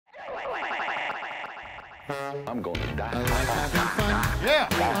I'm going to die. I like having fun. Yeah.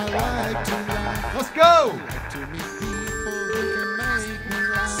 I like to laugh. Let's go. I like to meet people who can make me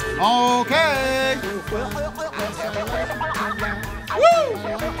laugh. Okay. I like to laugh. Woo! I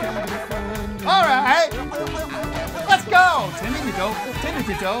like having fun. All right. Let's go. Tippity-toe,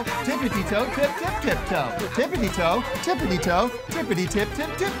 tippity-toe, tippity-toe, tip-tip-tip-toe. Tippity-toe, tippity-toe,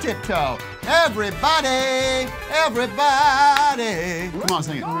 tippity-tip-tip-tip-tip-toe. Everybody, everybody. Come on,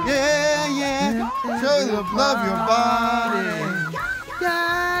 sing it. Yeah, yeah. Show the love your body.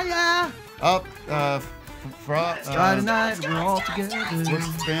 Yeah, yeah. Up, Friday night, we're all together.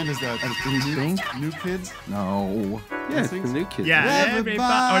 What band is that? New Kids? No. Yeah, it's the New Kids. Yeah, everybody.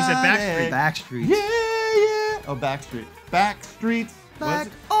 Or is it Backstreet? Backstreet. Yeah, yeah. Oh, Backstreet. Backstreet. Back.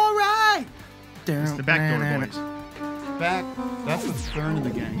 All right. It's the Backdoor Boys. Back. That's what Stern and the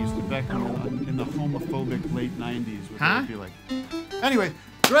gang used to back in the homophobic late 90s. Huh? Be like. Anyway,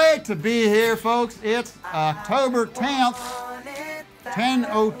 great to be here, folks. It's October 10th,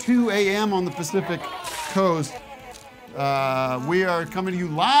 10:02 a.m. on the Pacific Coast. We are coming to you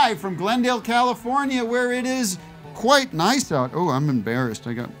live from Glendale, California, where it is quite nice out. Oh, I'm embarrassed.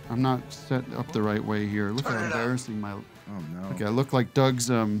 I'm not set up the right way here. Look how embarrassing my. Oh no. Okay, I look like Doug's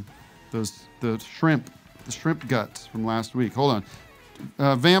the shrimp guts from last week. Hold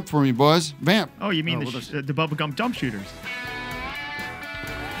on, vamp for me, boys. Vamp. Oh, you mean the bubblegum jump shooters?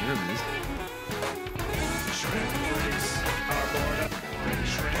 There it is.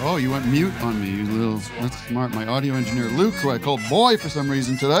 Oh, you went mute on me, you little. That's smart. My audio engineer Luke, who I called boy for some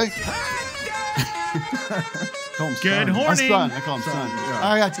reason today. Call him Good son. horning. Son. I call him son. Yeah.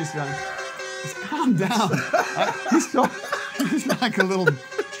 I got you, son. Just calm down. He's like a little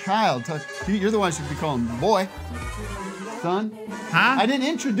child. You're the one who should be calling boy. Son? Huh? I didn't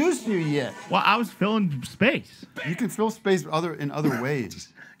introduce you yet. Well, I was filling space. You can fill space in other ways.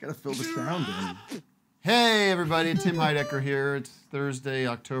 Gotta fill the sound in. Hey, everybody. Tim Heidecker here. It's Thursday,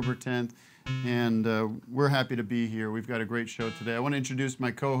 October 10th, and we're happy to be here. We've got a great show today. I want to introduce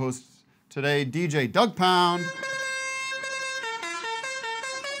my co-hosts today, DJ Douggpound.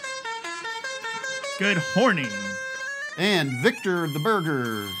 Good horning. And Victor the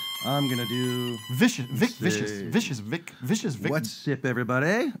Berger. I'm gonna do Vicious Vic. What's sip,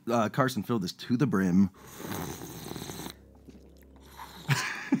 everybody? Carson filled this to the brim.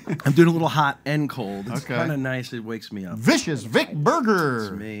 I'm doing a little hot and cold. It's Okay. kind of nice. It wakes me up. Vicious Vic Berger.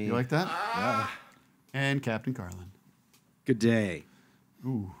 That's me. You like that? Yeah. And Captain Carlin. Good day.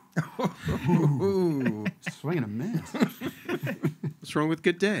 Ooh. Ooh. Swing and a miss. What's wrong with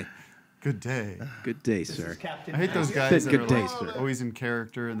good day? Good day. Good day, sir. I hate those guys that Good are day, like sir. always in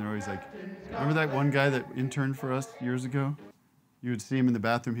character, and they're always like, remember that one guy that interned for us years ago? You would see him in the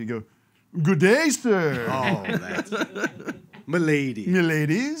bathroom, he'd go, "Good day, sir." Oh, that's Milady. Me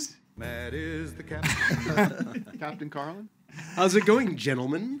ladies. That is the captain. Captain Carlin? How's it going,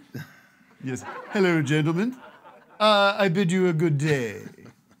 gentlemen? Yes. Hello, gentlemen. I bid you a good day.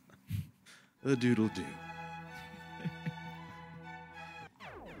 A doodle do.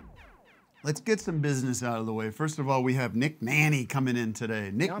 Let's get some business out of the way. First of all, we have Nick Naney coming in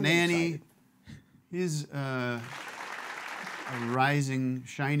today. Nick Naney, he's a rising,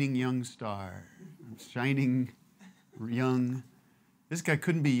 shining young star. Shining, young. This guy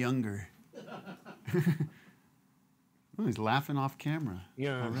couldn't be younger. Oh, he's laughing off camera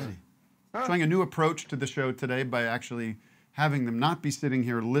already. Trying a new approach to the show today by actually having them not be sitting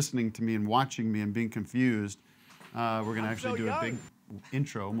here listening to me and watching me and being confused. We're going to actually do a big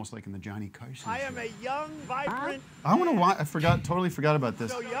intro, almost like in the Johnny Carson. I am a young, vibrant. I want to watch. Totally forgot about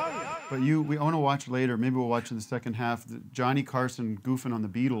this. So young. But we want to watch later. Maybe we'll watch in the second half. Johnny Carson goofing on the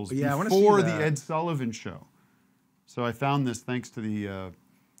Beatles Yeah, I wanna see before the that. Ed Sullivan Show. So I found this thanks to the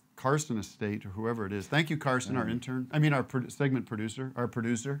Carson estate or whoever it is. Thank you, Carson, our intern. I mean, our segment producer, our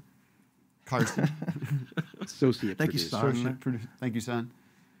producer, Carson. Associate Thank you, producer. son. Thank you, son.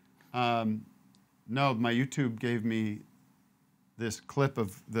 No, my YouTube gave me this clip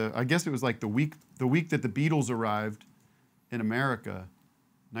of I guess it was like the week that the Beatles arrived in America,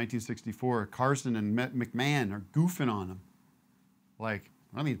 1964. Carson and McMahon are goofing on them. Like,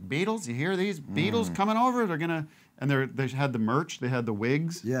 I mean, Beatles, you hear these Beatles coming over? They're gonna, and they had the merch, they had the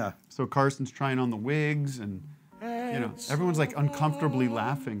wigs. Yeah. So Carson's trying on the wigs, and everyone's like uncomfortably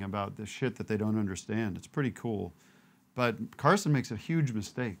laughing about this shit that they don't understand. It's pretty cool, but Carson makes a huge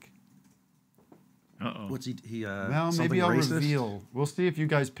mistake. Uh-oh. What's he Well, something maybe I'll racist? reveal. We'll see if you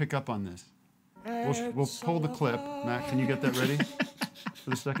guys pick up on this. We'll pull the clip. Matt, can you get that ready for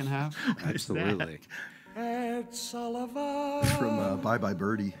the second half? Absolutely. From Bye Bye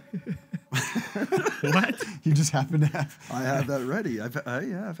Birdie. What? You just happen to have. I have that ready. I've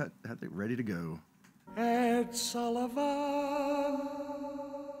had it ready to go. Ed Sullivan.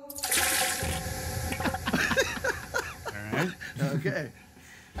 All right. Okay.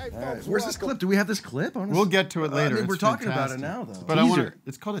 Hey, All right. folks, Where's this clip? Do we have this clip? We'll get to it later. I mean, we're It's talking about it fantastic. now, though. But I want Teaser.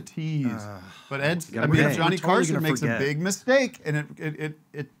 it's called a tease. But Ed's, gotta I mean, pay. Johnny We're totally Carson gonna makes forget. a big mistake, and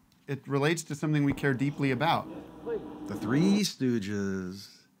it relates to something we care deeply about. The Three Stooges.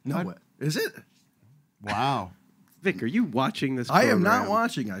 No, What? what? Is it? Wow. Vic, are you watching this? I am not program?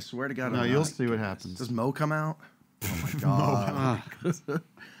 watching. I swear to God. No, I'm you'll not. see what happens. Does Mo come out? Oh my God.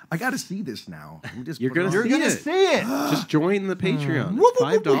 I got to see this now. Let me just You're put it gonna on. You're see gonna it. see it. Just join the Patreon. Whoop,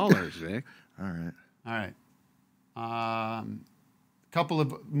 It's whoop, whoop, $5, Vic. All right. All right. Couple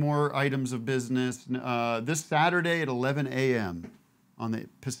of more items of business. This Saturday at 11 a.m. on the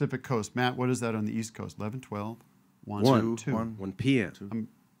Pacific Coast. Matt, what is that on the East Coast? 11, 12? 1, 2. 1 p.m.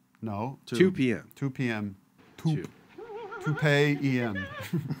 No. 2 p.m. 2 p.m. 2 pay EM.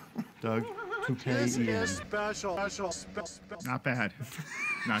 Doug, 2 pay EM. Special. Not bad.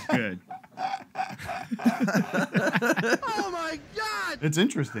 Not good. Oh my God! It's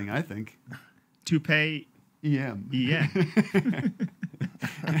interesting, I think. Toupee. EM. Yeah.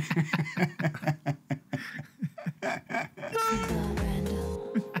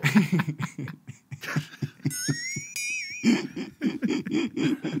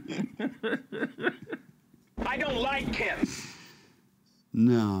 I don't like him.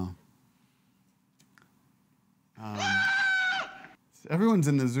 No. Everyone's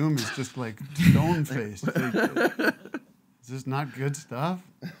in the Zoom is just like stone faced. Is this not good stuff?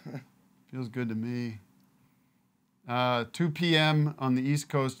 Feels good to me. 2 p.m. on the East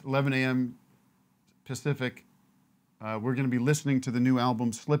Coast, 11 a.m. Pacific. We're going to be listening to the new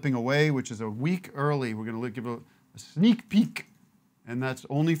album Slipping Away, which is a week early. We're going to give a sneak peek, and that's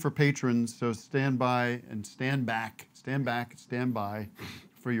only for patrons. So stand by and stand back, stand by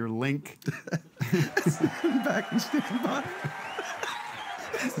for your link. Back and stand by.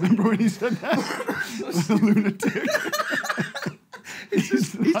 Remember when he said that? A lunatic.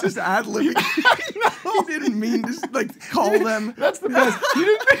 He's just ad-libbing. He didn't mean to like call them. That's the best.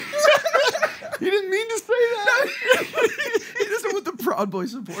 He didn't mean to say that. He doesn't want the Proud Boy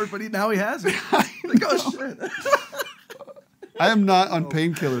support, but now he has it. Like, oh shit. I am not on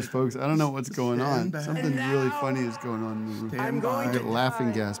painkillers, folks. I don't know what's going on. Stand back. Something really funny is going on in the room. Stand I by. got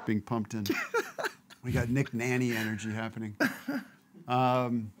laughing gas being pumped in. We got Nick Naney energy happening.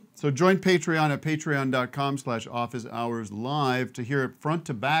 So join Patreon at patreon.com/officeHoursLive to hear it front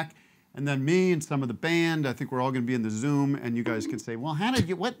to back. And then me and some of the band, I think we're all going to be in the Zoom, and you guys can say, well,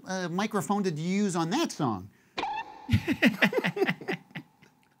 what microphone did you use on that song?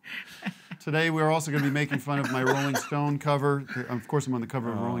 Today, we're also going to be making fun of my Rolling Stone cover. Of course, I'm on the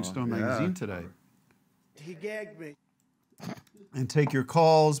cover of Rolling Stone magazine today. He gagged me. And take your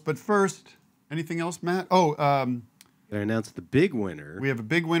calls. But first, anything else, Matt? Oh, I announced the big winner. we have a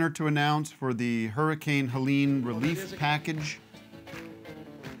big winner to announce for the Hurricane Helene relief package.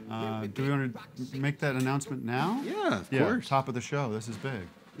 Do we want to make that announcement now? Yeah, of Yeah, course. top of the show. This is big.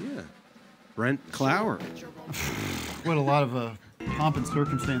 Yeah. Brent Clower. What a lot of pomp and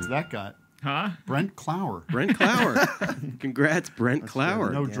circumstance that got. Huh? Brent Clower. Brent Clower. Congrats, Brent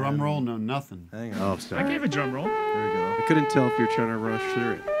Clower. No drum roll, no nothing. Hang on. Oh, I sorry. gave a drum roll. There we go. I couldn't tell if you're trying to rush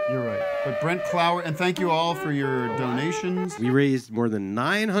through it. You're right. But Brent Clower, and thank you all for your donations. We raised more than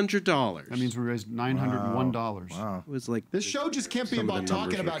 $900. That means we raised $901. Wow. it was like This show just can't be Some of about the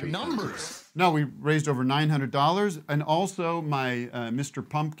talking numbers about were numbers. No, we raised over $900, and also my Mr.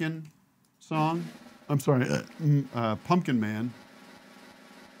 Pumpkin song. I'm sorry, Pumpkin Man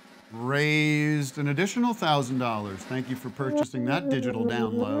raised an additional $1,000. Thank you for purchasing that digital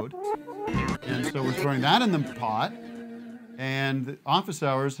download. And so we're throwing that in the pot. And Office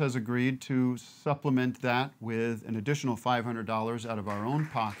Hours has agreed to supplement that with an additional $500 out of our own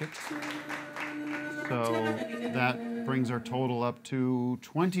pockets. So that brings our total up to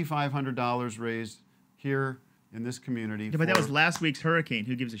 $2,500 raised here in this community. Yeah, but that for- was last week's hurricane.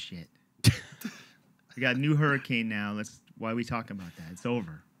 Who gives a shit? We got a new hurricane now. That's why we talk about that. It's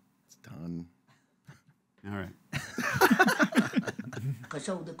over. It's done. All right.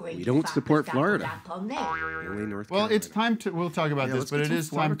 We don't support Florida. Only North Well, Carolina. it's time to. We'll talk about Yeah, this, let's but get it some is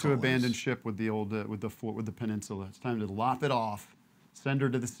Florida time to callers. abandon ship with the old with the peninsula. It's time to lop it off, send her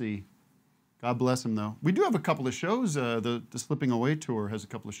to the sea. God bless him, though. We do have a couple of shows. The Slipping Away tour has a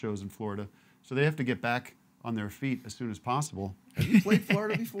couple of shows in Florida, so they have to get back on their feet as soon as possible. Have you played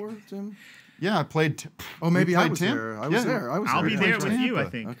Florida before, Tim? Yeah, I played. Oh, maybe we I played was Tampa. there. I was there. I was I'll there. be we there played with you, I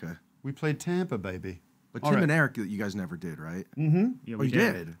Tampa. think. Okay. We played Tampa, baby. But All Tim right. and Eric, you guys never did, right? Mm-hmm. Yeah, Oh, we you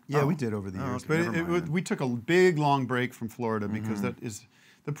did? Yeah, Oh. we did over the Oh, years, okay, but never mind then. we took a big long break from Florida because that is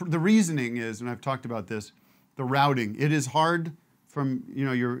the reasoning is, and I've talked about this, the routing. It is hard from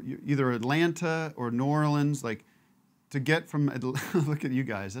you're either Atlanta or New Orleans, like to get from look at you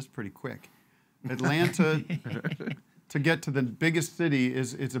guys, that's pretty quick. Atlanta to get to the biggest city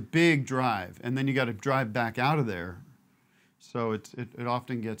it's a big drive, and then you got to drive back out of there, so it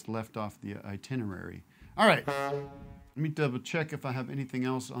often gets left off the itinerary. All right. Let me double check if I have anything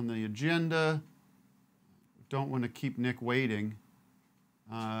else on the agenda. Don't want to keep Nick waiting.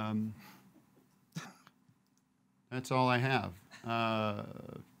 That's all I have.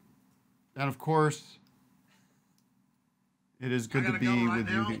 And of course, it is good to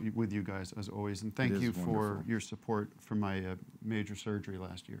be with you guys as always. And thank you for your support for my major surgery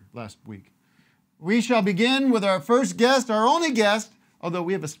last week. We shall begin with our first guest, our only guest, although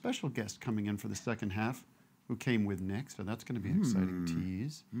we have a special guest coming in for the second half, who came with Nick, so that's going to be an exciting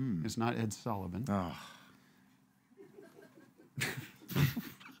tease. It's not Ed Sullivan. Oh.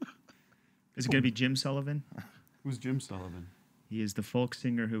 Is it going to be Jim Sullivan? Who's Jim Sullivan? He is the folk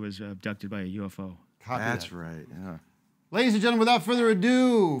singer who was abducted by a UFO. Copy That's that. right, yeah. Ladies and gentlemen, without further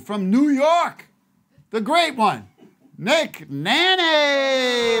ado, from New York, the great one, Nick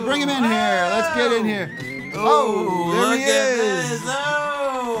Naney. Bring him in here. Let's get in here. Oh, there he is.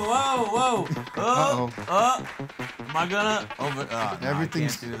 Whoa. Uh-oh. Am I gonna over? Oh, no,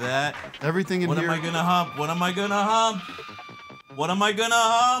 Everything's- I can't do that. Everything in What here. am I gonna hump? What am I gonna hump? What am I gonna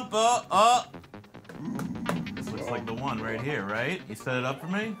hump? This looks like the one right here, right? You set it up for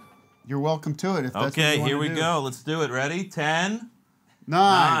me? You're welcome to it. If that's Okay, what you here we want to do. go. Let's do it. Ready? 10,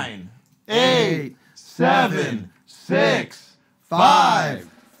 9, 9, 8, 7, 6, 5,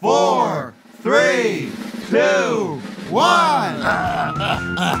 4, 3, 2, 1.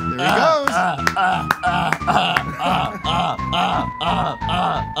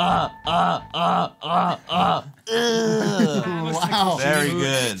 There he goes. Wow. Very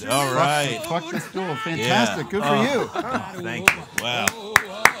good. All right. Fuck the stool. Fantastic. Good for you. Thank you. Wow.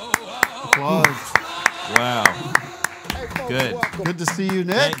 Applause. Wow. Good. Good to see you,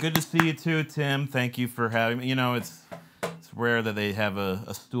 Nick. Good to see you too, Tim. Thank you for having me. You know, it's rare that they have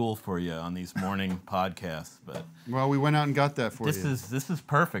a stool for you on these morning podcasts, but Well, we went out and got that for you. this is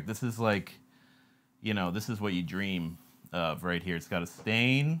perfect. This is like, this is what you dream of right here. It's got a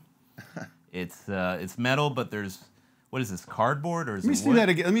stain. It's metal, but there's what is this, cardboard or is Let me it see wood? that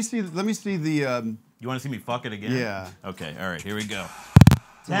again. Let me see the. You want to see me fuck it again? Yeah. Okay. All right. Here we go.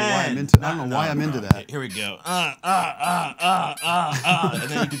 I don't know why I'm into that. Here we go. And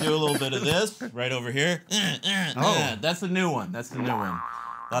then you can do a little bit of this right over here. Oh. That's the new one. That's the new one.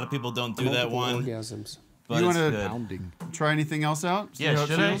 A lot of people don't do that one, Orgasms. but You it's wanna- good. Pounding. Try anything else out? See Yeah, how it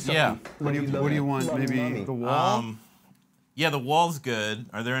should I? feels? Yeah. What do you want? Maybe the wall? Yeah, the wall's good.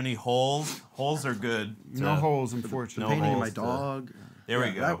 Are there any holes? Holes are good. No holes, unfortunately. Painting my holes to- dog. There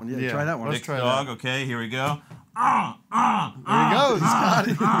we go. That one, Yeah. try that one. Let's Nick's try dog. that. Okay, here we go. There he goes. He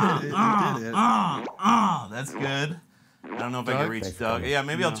did it. That's good. I don't know if I Doug? can reach Doug. Yeah,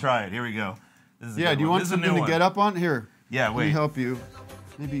 maybe I'll try it. Here we go. This is a Yeah, good do you one. want This is a new something to one. get up on? Here. Yeah, Let me wait. help you.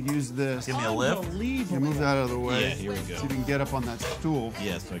 Maybe use this. Give me a lift. Yeah, move that out of the way. Yeah, here we go. So you can get up on that stool.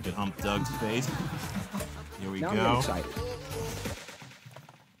 Yeah, so I can hump Doug's face. Here we Now I'm go. excited.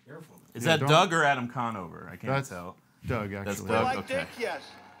 Is Yeah, that don't- Doug or Adam Conover? I can't That's- tell. Doug, actually. That's Doug. Okay. yes.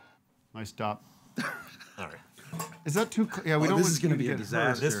 Nice stop. All right. Is that too? Yeah, we don't. This want is going to you be a get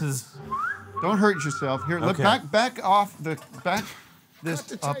disaster. This is. hurt. Don't hurt yourself. Here, Okay. back off the back.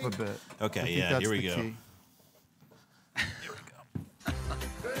 This up a bit. I Okay. think Yeah. that's Here we the go. key.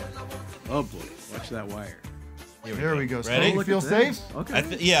 Oh boy, watch that wire. There we go. So Ready? you Look feel at safe? this.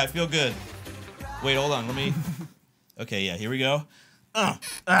 Okay. Yeah, I feel good. Wait, hold on. Let me. Okay. Yeah. Here we go.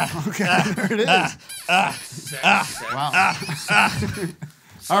 Okay, there it is. Wow.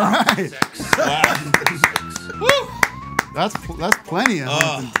 All right. That's plenty of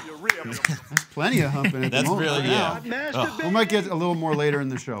humping. That's plenty of humping at That's the moment. really We might get a little more later in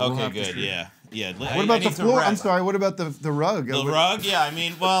the show. We'll Okay. have to Good. see. Yeah. Yeah. What about the floor? I'm sorry. What about the rug? The rug? Yeah. I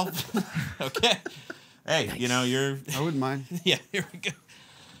mean, well. Okay. Hey, you're. I wouldn't mind. Yeah. Here we go.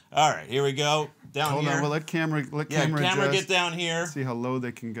 All right. Here we go. Down Hold here. on. Well, let camera camera adjust. get down here. See how low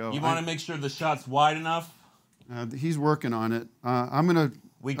they can go. You want to make sure the shot's wide enough. He's working on it. I'm gonna.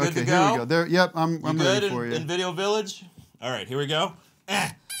 We good okay, to here we go? go. There. Yep. I'm You good ready for you. in Video Village? All right, here we go.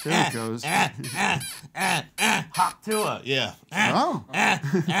 There it goes. Hawk Tua. Yeah. Oh.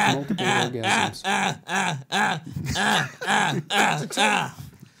 Multiple orgasms.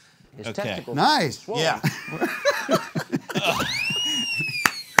 His Okay. testicles. Nice. Yeah.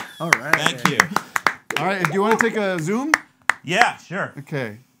 All right. Thank you. All right. Do you want to take a Zoom? Yeah, sure.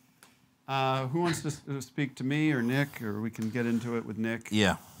 Okay. Who wants to speak to me or Nick, or we can get into it with Nick?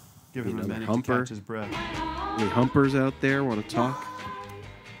 Yeah. Give him a minute humper? to catch his breath. Any humpers out there want to talk?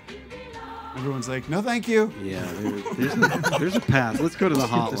 Everyone's like, no, thank you. Yeah, there's a path. Let's go to the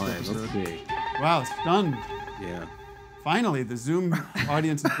hotline. Let's see. Wow, stunned. Yeah. Finally, the Zoom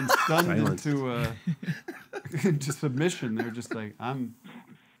audience has been stunned Silence. into submission. They're just like, I'm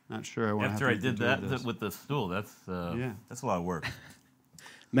not sure I want to. After I did that with the stool, that's a lot of work.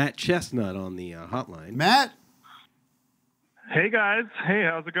 Matt Chestnut on the hotline. Matt, Hey guys, hey,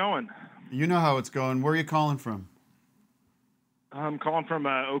 how's it going? you know how it's going. Where are you calling from? I'm calling from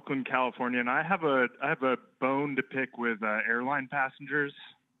Oakland, California, and I have a bone to pick with airline passengers.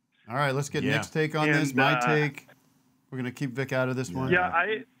 All right, let's get Yeah. Nick's take on this. And, My take. We're gonna keep Vic out of this one. Yeah,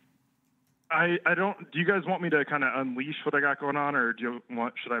 I don't. Do you guys want me to kind of unleash what I got going on, or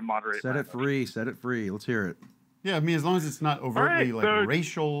should I moderate? Set my it free. Set it free. Let's hear it. Yeah, I mean, as long as it's not overtly All right, so-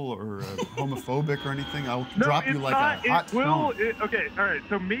 racial or homophobic or anything, I'll No, drop you it's like not, a hot it will. stone. Okay, all right.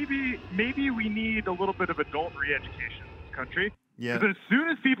 So maybe we need a little bit of adult re-education in this country. Yeah. Because as soon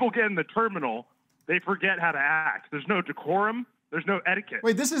as people get in the terminal, they forget how to act. There's no decorum. There's no etiquette.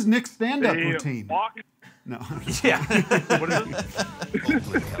 Wait, this is Nick's stand-up They routine. walk. No. Yeah. What is this?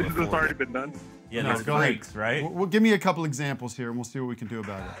 Has this already been done? Yeah, No, there's go ahead. breaks, right? Well, give me a couple examples here, and we'll see what we can do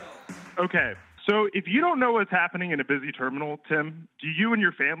about it. Okay. So if you don't know what's happening in a busy terminal, Tim, do you and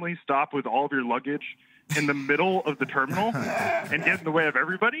your family stop with all of your luggage in the middle of the terminal and get in the way of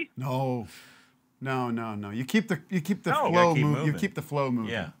everybody? No. You keep the No. flow Gotta keep moving. You moving. keep the flow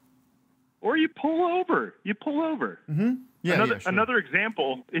moving. Yeah. Or you pull over. Yeah, sure. Another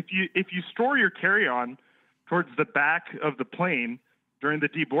example, if you store your carry-on towards the back of the plane during the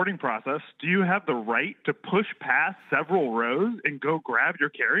deboarding process, do you have the right to push past several rows and go grab your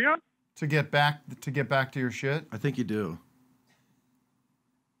carry-on? To get back to your shit. I think you do.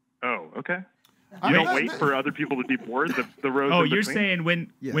 Oh, okay. I You mean, don't wait for other people to deboard the rows. Oh, in you're between? saying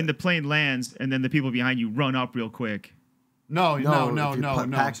when the plane lands and then the people behind you run up real quick. No. if you're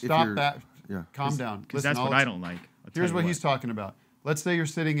packed- if Stop you're- that. yeah. Calm down. Because Listen, that's what I don't like. I'll tell Here's you what he's talking about. Let's say you're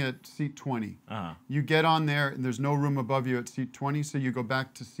sitting at seat 20. Uh-huh. You get on there, and there's no room above you at seat 20, so you go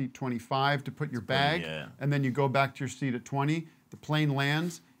back to seat 25 to put your bag, yeah. and then you go back to your seat at 20. The plane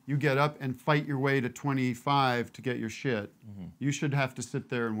lands. You get up and fight your way to 25 to get your shit. Mm-hmm. You should have to sit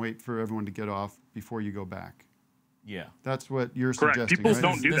there and wait for everyone to get off before you go back. Yeah. That's what you're Correct. suggesting, People right?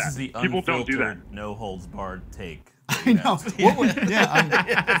 don't do This that. is the People don't do that. unfiltered, no holds barred take. I know.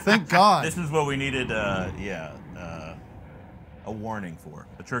 Thank God. This is what we needed. A warning for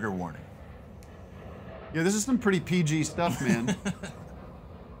a trigger warning. Yeah, this is some pretty PG stuff, man.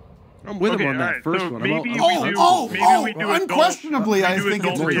 I'm with him on that right, first so one. maybe Oh, we do unquestionably, I think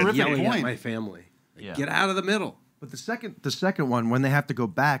it's a adult terrific yelling point. at my family. Yeah. Get out of the middle. But the second one, when they have to go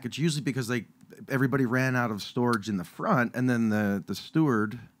back, it's usually because everybody ran out of storage in the front, and then the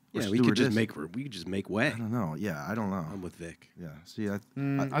steward. or Yeah, we could just stewardess- make way. I don't know. Yeah, I don't know. I'm with Vic. Yeah. See,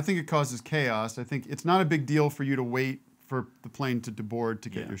 I think it causes chaos. I think it's not a big deal for you to wait for the plane to deboard to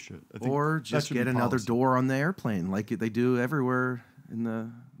get your shit. I think or that just should get be another policy. door on the airplane, like they do everywhere in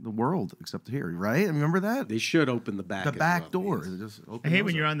the world except here, right? Remember that? They should open the back. The as back well, door. please. They just I open hate those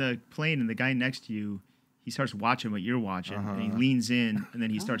when you're up. on the plane and the guy next to you, he starts watching what you're watching, and he leans in, and then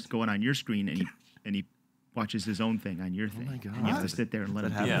he starts going on your screen, and he watches his own thing on your thing. my God. And you have to sit there and let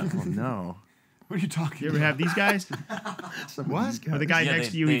him do it. Yeah. Oh no. What are you talking You ever about? have these guys? What? Where the guy Yeah, next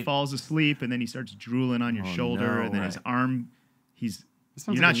they- to you, they- he falls asleep, and then he starts drooling on your Oh, shoulder, no. and then his arm, This sounds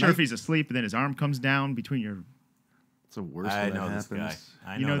you're like not a sure if night- he's asleep, and then his arm comes down between your. It's the worst I when know that this happens.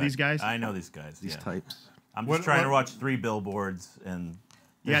 guy. I You know that- these guys? I know these guys. These yeah. types. I'm What- just trying to what- watch 3 billboards and.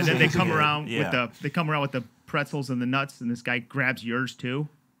 Yeah, then they come Yeah. around Yeah. with the pretzels and the nuts, and this guy grabs yours too.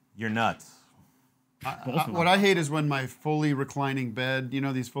 You're nuts. Both of them. What I hate is when my fully reclining bed,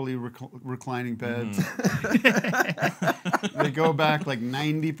 these fully reclining beds, they go back like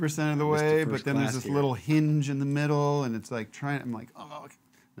 90% of the way, but First then there's class this here. little hinge in the middle, and it's like I'm like, oh, okay.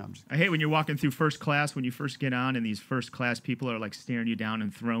 No, I'm just. I hate when you're walking through first class when you first get on, and these first class people are like staring you down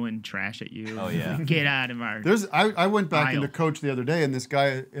and throwing trash at you. Oh, yeah. Get out of our. I went back Aisle. into coach the other day, and this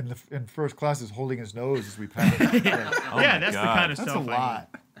guy in first class is holding his nose as we pass. Oh yeah, my that's the God. kind of That's a stuff. lot.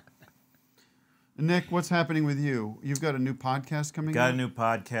 Nick, what's happening with you? You've got a new podcast coming Got out? a new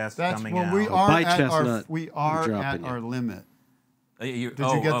podcast That's coming well, out. we are Bye, at Chestnut. our dropping our you. limit. Did you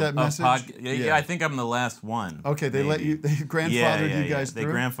get that message? Yeah, Yeah. I think I'm the last one. Okay, they let maybe. you. They grandfathered you guys They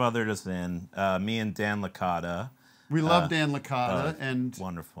through. grandfathered us in. Me and Dan Licata. We love Dan Licata, and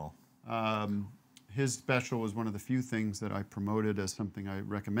Wonderful. his special was one of the few things that I promoted as something I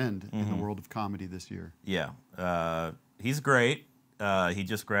recommend in the world of comedy this year. Yeah, he's great. He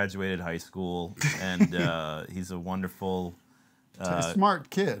just graduated high school, and he's a wonderful, Smart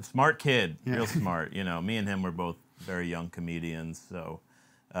kid. smart kid, Yeah. real smart. You know, me and him were both very young comedians, so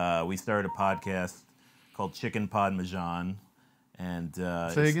we started a podcast called Chicken Pod Majan, and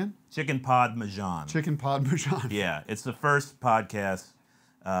Say again? Chicken Pod Majan. Chicken Pod Majan. Yeah, it's the first podcast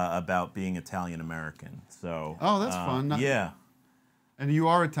about being Italian American. So. Oh, that's fun. Yeah, And you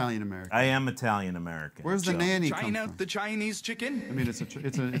are Italian American. I am Italian American. Where's the nanny come Trying out from? the Chinese chicken. I mean, it's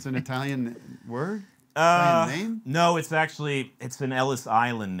an Italian word. Italian name? No, it's an Ellis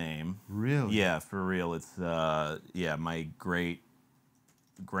Island name. Really? Yeah, for real. It's my great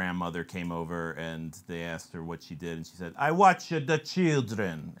grandmother came over and they asked her what she did, and she said, "I watch the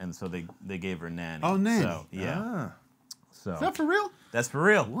children," and so they gave her nanny. Oh, nanny. So, yeah. So Is that for real? that's for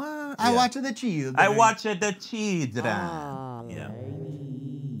real. What? I Yeah. watch the children. I watch the children. Yeah.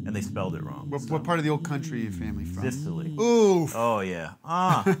 And they spelled it wrong. What part of the old country are your family from? Sicily. Oof. Oh yeah.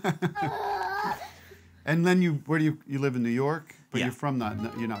 And then where do you live in New York? But Yeah.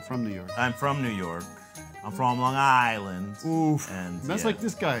 you're not from New York. I'm from New York. I'm from Long Island. Oof. And That's yeah. like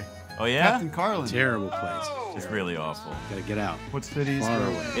this guy, Oh yeah. Captain Carlin. Terrible place. It's really awful. Gotta get out. What cities? Far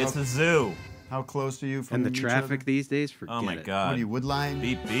away. It's a zoo. How close are you from And the each traffic other? these days, forget Oh my it. What God. are you, Woodline?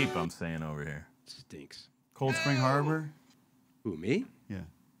 Beep beep. I'm saying over here. Stinks. Cold Spring Harbor? Who, me? Yeah.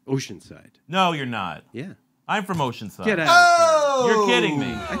 Oceanside. No, you're not. Yeah. I'm from Oceanside. Get out. Oh! You're kidding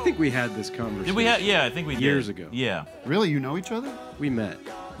me. I think we had this conversation. Did we have? Yeah, I think we did. Years ago. Yeah, Really? You know each other? We met.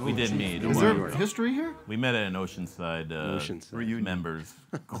 we did meet. Is New there York. history here? We met at an Oceanside, Oceanside. members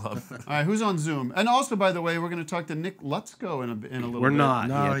club. All right, who's on Zoom? And also, by the way, we're going to talk to Nick Lutzko in a little bit. We're not.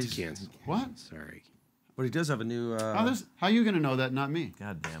 No, No, he's- canceled. What? Sorry. But he does have a new. How are you going to know that, not me?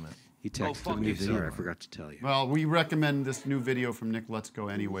 God damn it. He texted fuck me. you, Sorry, Zero. I forgot to tell you. Well, we recommend this new video from Nick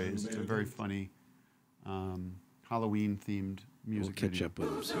Lutzko anyways. It's a very funny Halloween-themed We'll music catch video. up with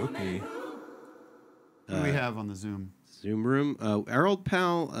him soon. Okay. Who do we have on the Zoom? Zoom room. Our old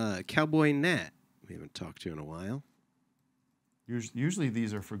pal, Cowboy Nat. We haven't talked to in a while. Usually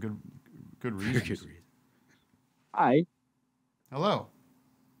these are for good Good reasons. reason. Hi. Hello.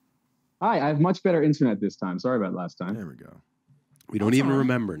 Hi, I have much better internet this time. Sorry about last time. There we go. We don't even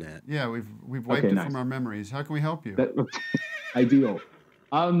remember Nat. Yeah, we've wiped Okay, it nice. from our memories. How can we help you? Ideal.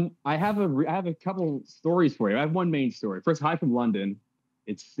 I have a couple stories for you. I have one main story. First, hi from London.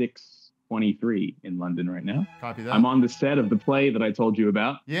 It's 6:23 in London right now. Copy that. I'm on the set of the play that I told you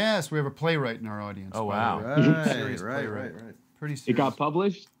about. Yes, we have a playwright in our audience. Oh, by wow. the way. Right, Serious right, playwright. right. Pretty serious. It got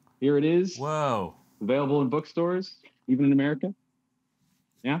published. Here it is. Whoa. Available in bookstores, even in America.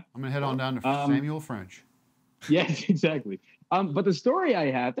 Yeah. I'm gonna head on down to Samuel French. Yes, exactly. But the story I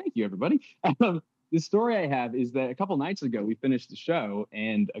have, thank you, everybody. The story I have is that a couple nights ago, we finished the show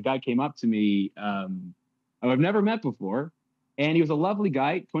and a guy came up to me who I've never met before. And he was a lovely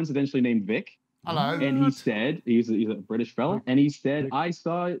guy, coincidentally named Vic. Hello. And he said, he's a British fella. And he said, I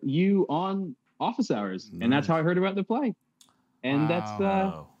saw you on Office Hours. And that's how I heard about the play. And that's,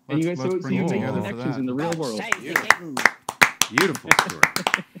 Wow. and you guys, Let's so bring you it make together for connections that. in the real world. Beautiful story.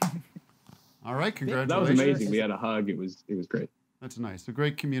 All right, congratulations. That was amazing. We had a hug. It was great. That's nice. A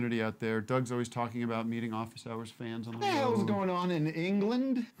great community out there. Doug's always talking about meeting Office Hours fans on the What the hell's road. going on in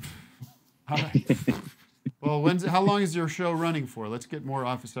England? All right. Well, how long is your show running for? Let's get more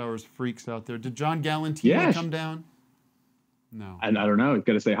Office Hours freaks out there. Did John Galantini Yes. come down? No. And I don't know.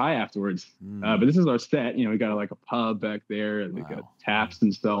 Got to say hi afterwards. But this is our set. You know, we got like a pub back there, and we got taps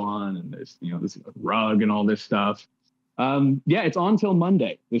and so on, and there's this rug and all this stuff. Yeah, it's on till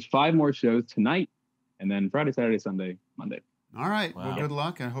Monday. There's 5 more shows tonight, and then Friday, Saturday, Sunday, Monday. All right. Wow. Well, good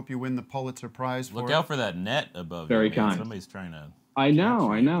luck. I hope you win the Pulitzer Prize for Look it. out for that net above Very you, man. kind. Somebody's trying to. I know.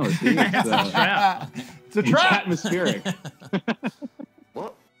 See, it's It's a trap. atmospheric.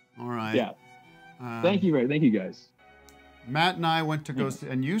 All right. Yeah. Thank you guys. Matt and I went to go see,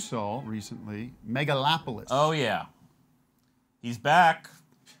 and you saw recently, Megalopolis. Oh yeah. He's back.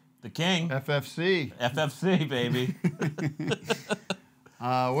 The king. FFC. FFC, baby.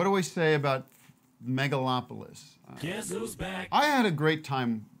 What do we say about Megalopolis? Guess who's back? I had a great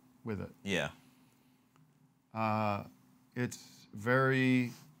time with it. Yeah. It's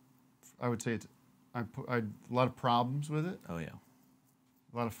very, I would say I had a lot of problems with it, Oh yeah.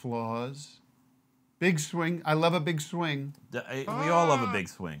 a lot of flaws. Big swing. I love a big swing. We all love a big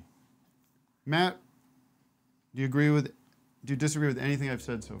swing. Matt, do you disagree with anything I've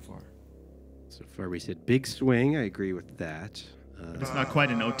said so far? So far, we said big swing. I agree with that. It's not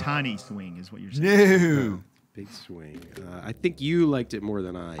quite an Otani swing, is what you're saying. No. Big swing. I think you liked it more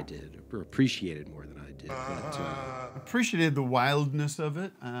than I did, or appreciated more than I did. But, Appreciated the wildness of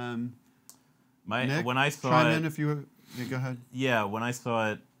it. Nick, when I saw chime it, in if you. Yeah, go ahead. Yeah, when I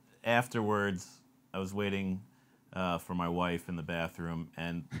saw it afterwards, I was waiting for my wife in the bathroom,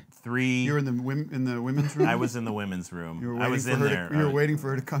 and You were in the women's room. I was in the women's room. You were I was waiting for in her there. You were waiting for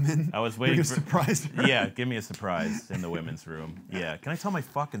her to come in. I was waiting You're for surprise her. Yeah, give me a surprise in the women's room. Yeah, can I tell my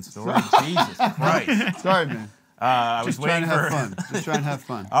fucking story? Jesus Christ. Sorry, man. I was Just trying waiting to have for fun. Just trying to have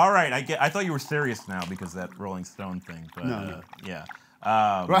fun. All right, I thought you were serious now because of that Rolling Stone thing, but No. yeah.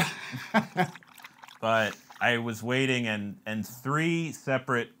 But I was waiting, and 3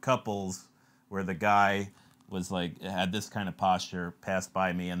 separate couples where the guy was like had this kind of posture passed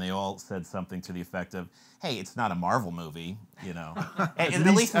by me, and they all said something to the effect of, "Hey, it's not a Marvel movie, you know. At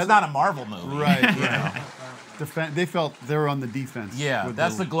least it's not a Marvel movie, Right. You know? They felt they were on the defense. Yeah, with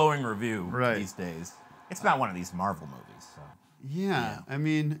that's the glowing review Right. these days. It's not one of these Marvel movies. So. Yeah, I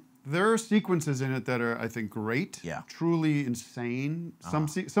mean, there are sequences in it that are, I think, great. Yeah. Truly insane. Some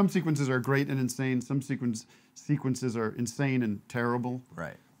sequences are great and insane. Some sequences are insane and terrible.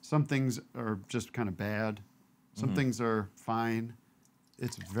 Right. Some things are just kind of bad. Some things are fine.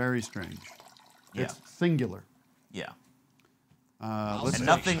 It's very strange. Yeah. It's singular. Yeah. And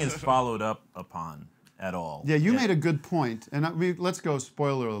nothing is followed up upon at all. Yeah, you made a good point. And let's go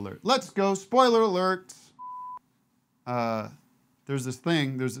spoiler alert. Let's go spoiler alert. There's this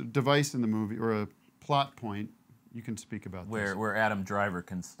thing, there's a device in the movie, or a plot point. You can speak about this. Where Adam Driver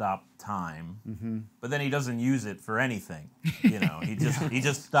can stop time, but then he doesn't use it for anything. You know, he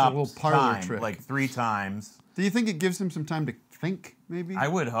just stops little parlor time trick. like 3 times. Do you think it gives him some time to think, maybe? I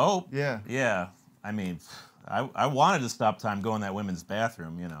would hope. Yeah. Yeah. I mean, I wanted to stop time going to that women's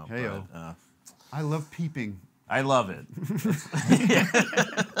bathroom, you know. Hey-o. But, I love peeping. I love it.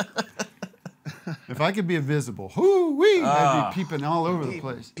 If I could be invisible, hoo-wee, I'd be peeping all over the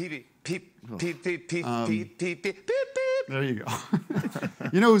place. Peep, peep, peep, peep, peep, peep, peep, peep, peep. There you go.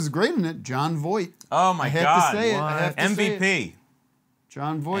 You know who's great in it? John Voight. Oh my I have God! to say it. I have to say it. MVP.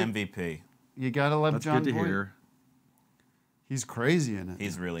 John Voight. MVP. You gotta love That's John good to Voight. hear. He's crazy in it.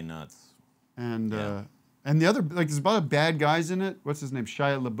 He's really nuts. And the other, like, there's a lot of bad guys in it. What's his name?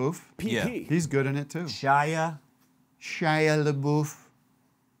 Shia LaBeouf. Yeah. He's good in it too. Shia LaBeouf.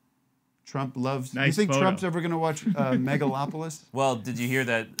 Trump loves. Nice you think photo. Trump's ever gonna watch Megalopolis? Well, did you hear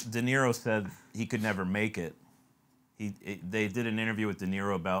that De Niro said he could never make it? They did an interview with De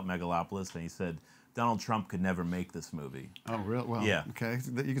Niro about Megalopolis, and he said Donald Trump could never make this movie. Oh, really? Well, Yeah. Okay.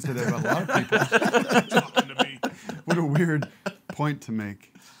 You can say that about a lot of people. What a weird point to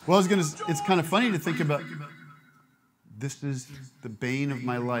make. Well, it's kind of funny to think about. This is the bane of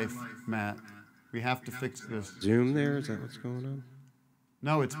my life, Matt. We have to fix this. Zoom there? Is that what's going on?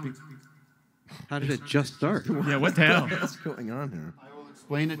 No, it's. How did it just start? Yeah, what the hell? What's going on here? I will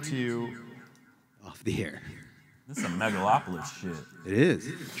explain it to you. Off the air. This is some Megalopolis shit. It is.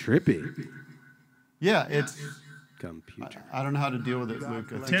 Trippy. Yeah, it's. Computer. I don't know how to deal with it, Luke.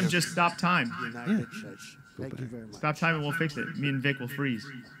 I think Tim, I've- just stop time. Yeah. Thank you very much. Stop time and we'll fix it. Me and Vic will freeze.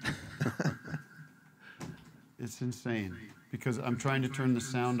 It's insane because I'm trying to turn the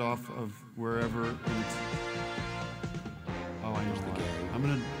sound off of wherever. And it's, oh, I know why. I'm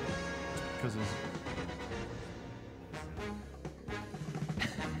gonna because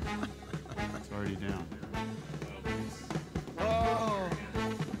it's already down.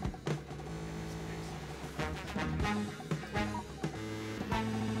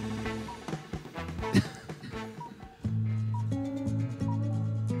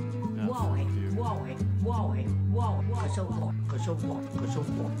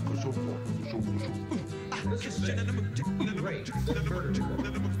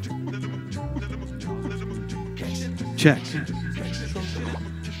 Check. I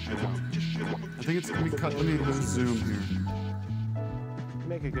think it's. Let me zoom here. You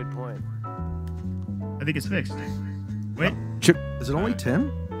make a good point. I think it's fixed. Wait. Is it only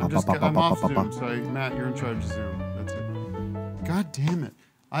Tim? I'm off Zoom. So Matt, you're in charge of Zoom. That's it. God damn it!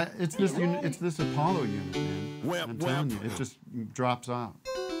 It's this Apollo unit, man. I'm telling you, it just drops off.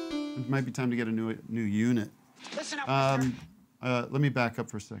 It might be time to get a new unit. Listen up, Let me back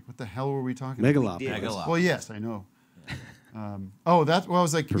up for a sec. What the hell were we talking about? Megalopolis. Well, yes, I know. That's well. I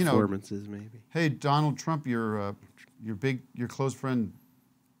was like, Performances, maybe. hey, Donald Trump, your close friend,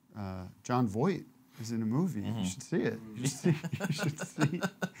 John Voight is in a movie. You should see it. You should see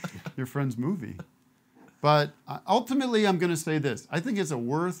your friend's movie. But ultimately, I'm going to say this. I think it's a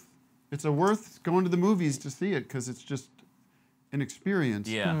worth going to the movies to see it because it's just an experience.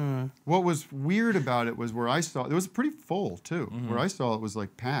 Yeah. What was weird about it was where I saw it was pretty full too. Where I saw it was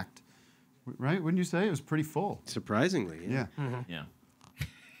like packed. right? Wouldn't you say? It was pretty full. Surprisingly, yeah. Yeah.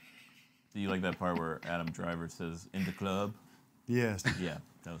 Do you like that part where Adam Driver says, in the club? Yes. Yeah,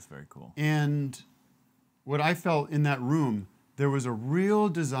 that was very cool. And what I felt in that room, there was a real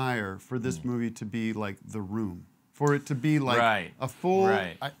desire for this movie to be like The Room, for it to be like a full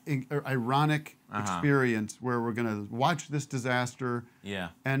ironic experience where we're going to watch this disaster. Yeah.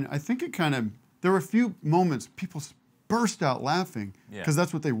 And I think it kind of, there were a few moments people burst out laughing because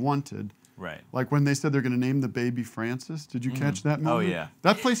that's what they wanted. Right. Like when they said they're going to name the baby Francis. Did you catch that moment? Oh, yeah.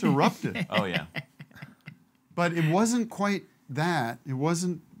 That place erupted. Oh, yeah. But it wasn't quite that. It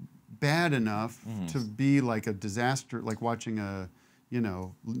wasn't bad enough to be like a disaster, like watching a,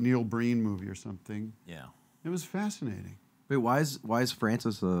 Neil Breen movie or something. Yeah. It was fascinating. Wait, why is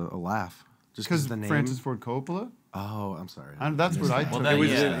Francis a laugh? Just because the name? Francis Ford Coppola? Oh, I'm sorry. That's what I took.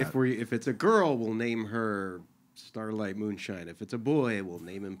 If it's a girl, we'll name her Starlight Moonshine. If it's a boy, we'll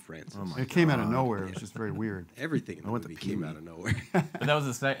name him Francis. It came out of nowhere. It was just very weird. Everything in the movie came out of nowhere. But that was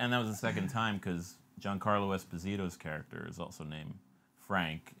the second time because Giancarlo Esposito's character is also named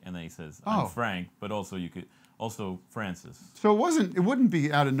Frank, and then he says, "I'm Frank," but also Francis. So it wouldn't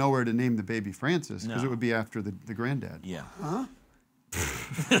be out of nowhere to name the baby Francis because it would be after the granddad. Yeah. Huh?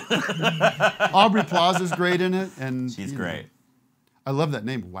 Aubrey Plaza's great in it, and she's great. I love that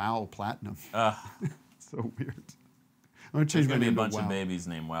name, Wow Platinum. So weird. I'm gonna change my name to There's gonna be a bunch Wow. of babies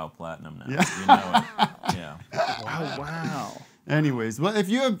named Wow Platinum now. Yeah. You know it. Yeah. Wow. Anyways, well, if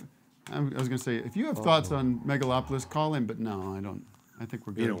you have, I was gonna say, if you have thoughts on Megalopolis, call in. But no, I don't. I think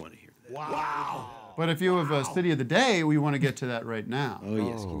we're good. You don't want to hear that. Wow. But if you have a city of the day, we want to get to that right now. Oh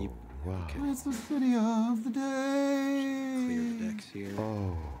yes, can you? Wow. It's the city of the day. Clear the decks here.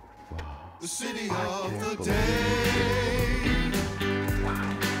 Oh, wow. The city of the day.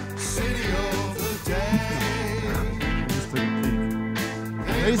 City of the day. Just took a peek.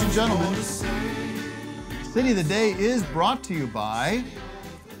 Ladies and gentlemen, City of the Day is brought to you by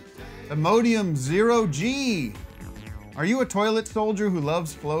Imodium Zero G. Are you a toilet soldier who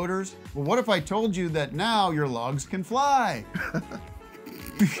loves floaters? Well, what if I told you that now your logs can fly?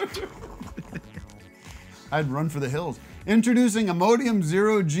 I'd run for the hills. Introducing Imodium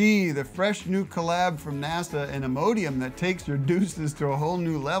Zero G, the fresh new collab from NASA and Imodium that takes your deuces to a whole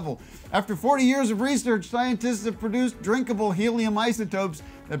new level. After 40 years of research, scientists have produced drinkable helium isotopes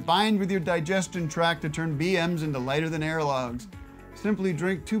that bind with your digestion tract to turn BMs into lighter-than-air logs. Simply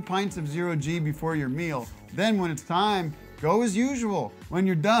drink 2 pints of Zero G before your meal. Then when it's time, go as usual. When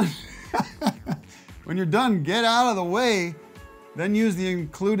you're done, get out of the way. Then use the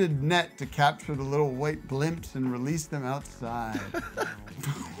included net to capture the little white blimps and release them outside.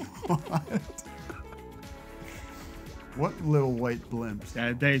 What? What little white blimps?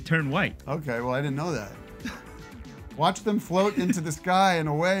 They turn white. Okay, well, I didn't know that. Watch them float into the sky and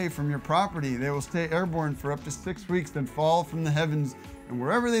away from your property. They will stay airborne for up to 6 weeks, then fall from the heavens. And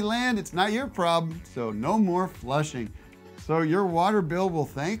wherever they land, it's not your problem, so no more flushing. So your water bill will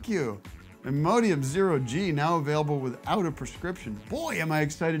thank you. Imodium Zero G, now available without a prescription. Boy, am I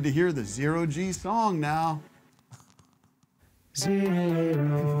excited to hear the Zero G song now.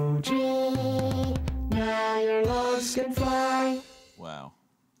 Zero G, now your logs can fly. Wow.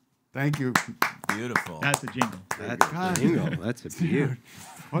 Thank you. Beautiful. That's a jingle. That's a jingle. That's a beaut.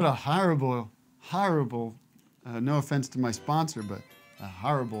 What a horrible, no offense to my sponsor, but a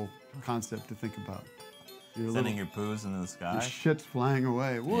horrible concept to think about. Sending your poos into the sky. Your shit's flying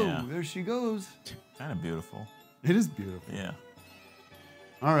away. Whoa, Yeah. there she goes. Kind of beautiful. It is beautiful. Yeah.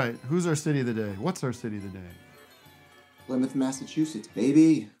 All right, who's our city of the day? What's our city of the day? Plymouth, Massachusetts,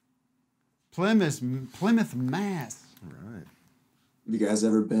 baby. Plymouth, Mass. Right. Have you guys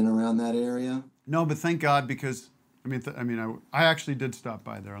ever been around that area? No, but thank God because I actually did stop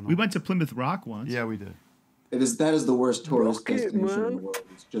by there on the. We went to Plymouth Rock once. Yeah, we did. That is the worst tourist destination in the world.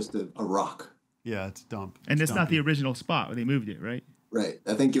 It's just a rock. Yeah, it's dump. And it's not dumpy. the original spot where they moved it, right? Right.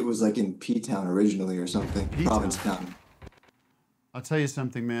 I think it was like in P-Town originally or something. Provincetown. I'll tell you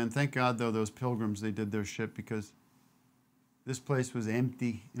something, man. Thank God, though, those pilgrims, they did their shit because this place was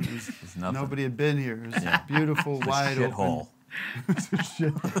empty. It was nothing. Nobody had been here. It was beautiful, wide open. Shithole. It's a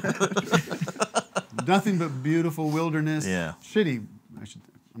shit. Nothing but beautiful wilderness. Yeah. Shitty.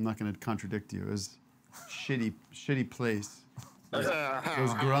 I'm not going to contradict you. It was shitty place.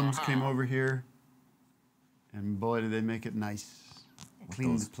 Those grums came over here, and boy, did they make it nice.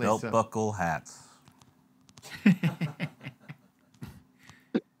 Clean Those the place belt up. buckle hats.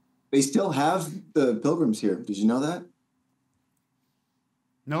 They still have the pilgrims here. Did you know that?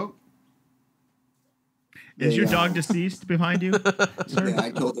 Nope. Is your dog deceased behind you, sir? Yeah,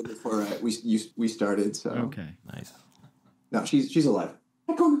 I told her before we started. So Okay. Nice. No, she's alive.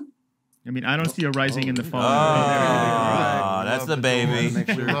 Hi, Connor. I mean, I don't see a rising in the fall. Oh, that's the baby. Make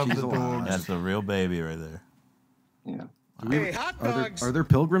sure Love she's the alive. dogs. That's a real baby right there. Yeah. Hey, hot dogs. Are there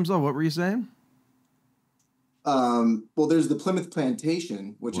pilgrims though? What were you saying? Well, there's the Plymouth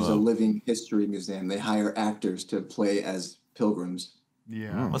Plantation, which is a Whoa. living history museum. They hire actors to play as pilgrims.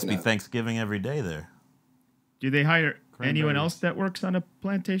 Yeah. Must be Thanksgiving every day there. Do they hire anyone Cranberries. else that works on a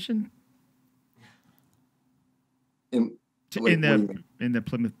plantation? In, wait, In what do you mean? the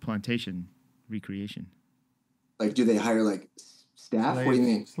Plymouth Plantation recreation. Like, do they hire like staff? What do you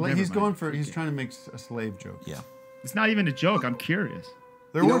mean? He's Never going mind. for. He's trying to make a slave joke. Yeah. It's not even a joke. I'm curious.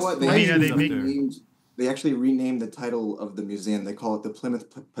 There You know were what? They slaves actually up make- there. They actually renamed the title of the museum. They call it the Plymouth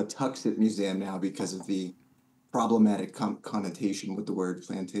Patuxent Museum now because of the problematic connotation with the word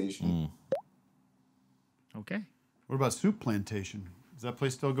plantation. Okay. What about Soup Plantation? Is that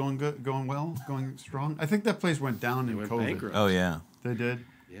place still going good, going well, going strong? I think that place went down in went COVID. bankrupt. Oh yeah. They did.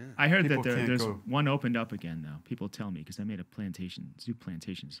 Yeah. I heard People that can't there's go. one opened up again, though. People tell me because I made a Zoo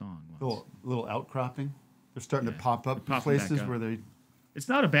Plantation song once. Little outcropping. They're starting to Yeah. pop up They're popping places back up. where they. It's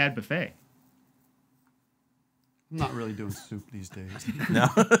not a bad buffet. I'm not really doing soup these days. No.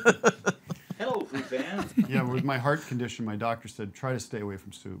 Hello, food fan. Yeah, with my heart condition, my doctor said try to stay away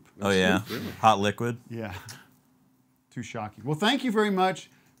from soup. Oh yeah. Hot liquid. Yeah. Too shocking. Well, thank you very much,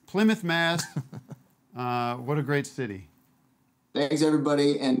 Plymouth, Mass. What a great city. Thanks,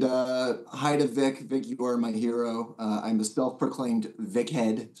 everybody. And hi to Vic. Vic, you are my hero. I'm a self-proclaimed Vic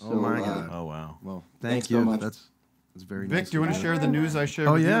head. So, Oh, my God. Oh wow. Well, Thanks thank so you. much. That's very Vic, nice. do you want to share the news I shared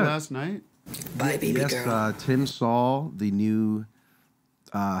Oh, with yeah. you last night? Bye, baby Yes, girl. Tim saw the new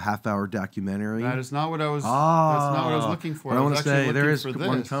half-hour documentary. That is not what I was. Ah, that's not what I was looking for. But I was want to actually say there looking is for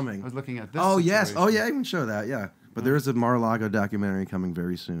one this. coming. I was looking at this. Oh yes, oh situation. yeah, I can show that. Yeah, but there is a Mar-a-Lago documentary coming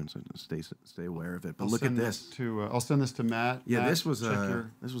very soon, so stay aware of it. But I'll look at send this. to. I'll send this to Matt. Yeah, Matt, this was check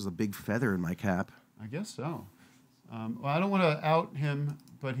your- a big feather in my cap. I guess so. Well, I don't want to out him,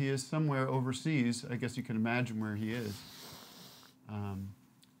 but he is somewhere overseas. I guess you can imagine where he is.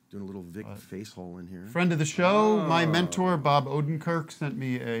 Doing a little Vic face hole in here. Friend of the show, my mentor Bob Odenkirk sent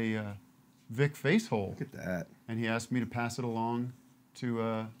me a Vic face hole. Look at that. And he asked me to pass it along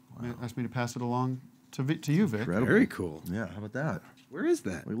to to you, Vic. Incredible. Very cool. Yeah, how about that? Where is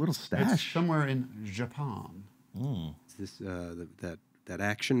that? A little It's stash. somewhere in Japan. Is this that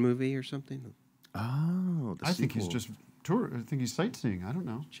action movie or something? Oh, the I think he's sequel. just I think he's sightseeing. I don't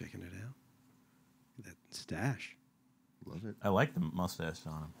know. Checking it out. That stash. Love it. I like the mustache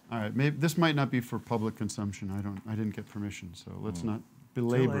on him. All right, maybe this might not be for public consumption. I didn't get permission, so let's not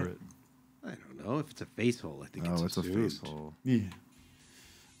belabor late. it. I don't know if it's a face hole. I think Oh, it's it's a face assumed. hole. Yeah.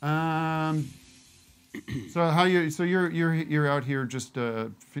 So how you? So you're out here just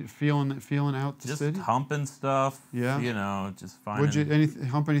feeling out the Just city. humping stuff. Yeah. You know, just finding. Would you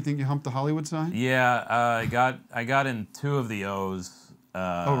hump anything? You hump the Hollywood sign? Yeah, I got in 2 of the O's.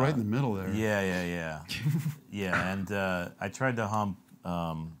 Oh, right in the middle there. Yeah. Yeah, and I tried to hump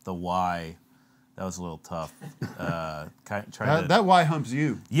the Y. That was a little tough. That Y humps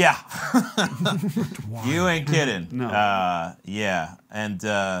you. Yeah. You ain't kidding. No. Yeah, and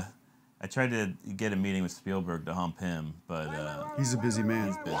I tried to get a meeting with Spielberg to hump him, but He's a busy man.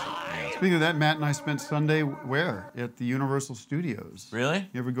 he's busy. Yeah. Speaking of that, Matt and I spent Sunday where? At the Universal Studios. Really?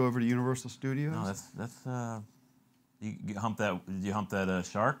 You ever go over to Universal Studios? No, that's. You hump that? Did you hump that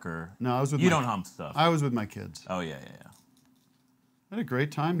shark or? No, I was with You my- don't hump stuff. I was with my kids. Oh yeah. I had a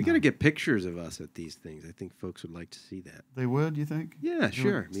great time. We though. got to get pictures of us at these things. I think folks would like to see that. They would, you think? Yeah, They would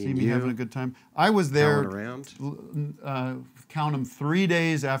sure. Me See and me you having a good time. I was there. Prowling around. Count them 3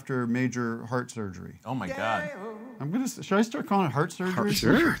 days after major heart surgery. Oh my God. Should I start calling it heart surgery?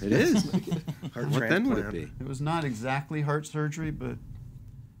 Sure, it is. Heart What then would it transplant. be? It was not exactly heart surgery, but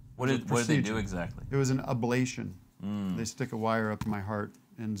What it was did a they do procedure. exactly? It was an ablation. They stick a wire up my heart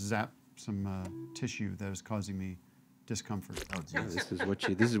and zap some tissue that was causing me discomfort. Oh Yeah,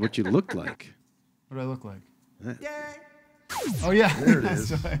 jeez. this is what you looked like. What do I look like? That- Oh yeah, There it is.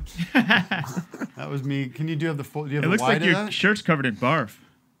 That was me. Can you do have the full? Do you have It the looks wide like of your that? shirt's covered in barf.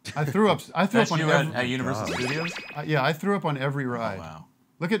 I threw up. I threw That's up on you every. at Universal Studios? Yeah, I threw up on every ride. Oh, wow.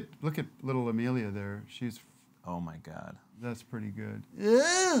 Look at little Amelia there. Oh my God. That's pretty good.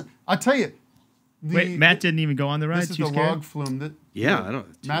 I'll tell you. Wait, Matt didn't even go on the ride. This is Too the scared? log flume. That Yeah, I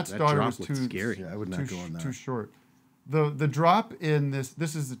don't. Matt's that daughter drop was looked too scary. Yeah, I would not go on that. Too short. The drop in this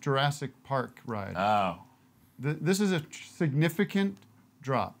is the Jurassic Park ride. Oh. This is a significant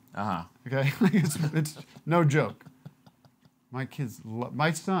drop. Uh huh. Okay, it's no joke. My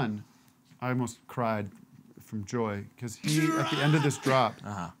my son, I almost cried from joy because he at the end of this drop,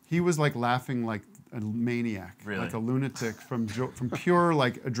 he was like laughing like a maniac, Really? like a lunatic from pure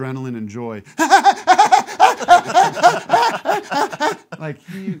like adrenaline and joy. Like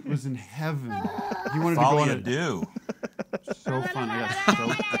he was in heaven. He wanted to go on Folly do. So fun. I got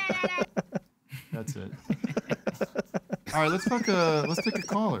so. That's it. All right, let's take a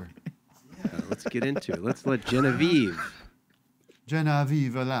caller. Yeah, let's get into it. Let's let Genevieve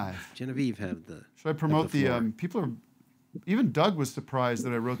alive. Genevieve have the. Should I promote the the? People are. Even Doug was surprised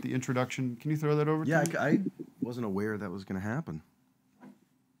that I wrote the introduction. Can you throw that over? Yeah, to me? I wasn't aware that was going to happen.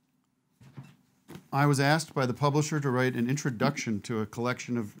 I was asked by the publisher to write an introduction to a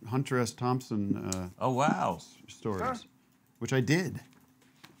collection of Hunter S. Thompson. Oh wow! Stories, which I did.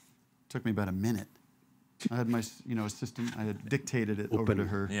 Took me about a minute. I had my assistant. I had dictated it over to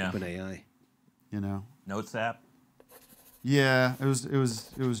her. Yeah. Open AI. Notes app. Yeah, it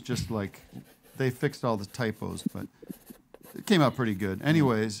was just like they fixed all the typos, but it came out pretty good.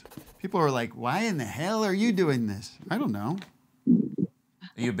 Anyways, people are like, "Why in the hell are you doing this?" I don't know.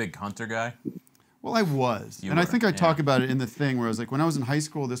 Are you a big Hunter guy? Well, I was, I think I talk about it in the thing where I was like, when I was in high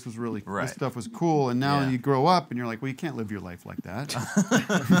school, this was really this stuff was cool, and now you grow up and you're like, well, you can't live your life like that.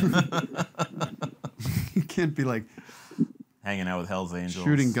 You can't be like hanging out with Hell's Angels,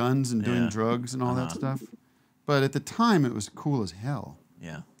 shooting guns and doing drugs and all that stuff. But at the time, it was cool as hell.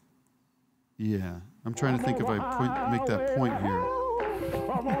 Yeah. Yeah. I'm trying to think if I make that point here.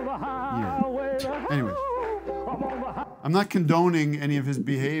 Yeah. Anyway. I'm not condoning any of his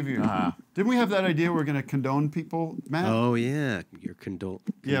behavior. Didn't we have that idea we're going to condone people, Matt? Oh yeah, your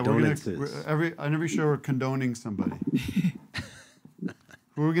Yeah, on every show we're condoning somebody.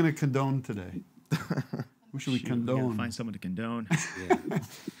 Who are we going to condone today? Who should we condone? Find someone to condone.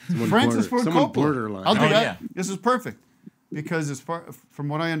 Francis Ford Coppola. Borderline. I'll do that. Yeah. This is perfect because from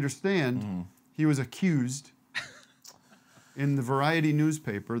what I understand, he was accused in the Variety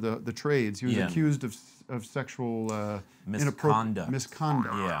newspaper, the trades. He was accused of sexual misconduct.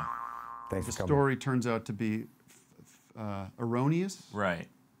 Yeah. The story turns out to be erroneous. Right.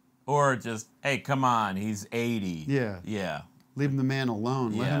 Or just, hey, come on, he's 80. Yeah. Yeah. Leave the man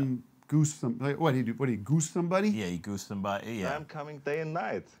alone. Let him goose some. What he goose somebody? Yeah, he goosed somebody. Yeah. I'm coming day and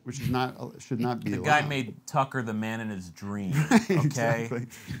night. Which is should not be. The allowed. guy made Tucker the man in his dream. Okay. Exactly.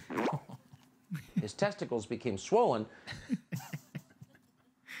 His testicles became swollen.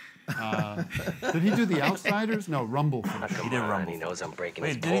 Did he do The Outsiders? No, Rumble. He did Rumble. He knows I'm breaking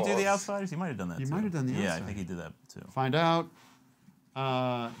Wait, his did he do balls. The Outsiders? He might have done that. He too. might have done The Yeah, I Outsiders. think he did that too. Find out.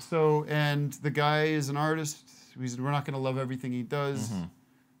 And the guy is an artist. We're not going to love everything he does.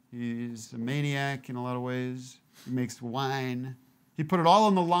 He's a maniac in a lot of ways. He makes wine. He put it all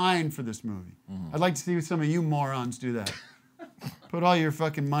on the line for this movie. I'd like to see some of you morons do that. Put all your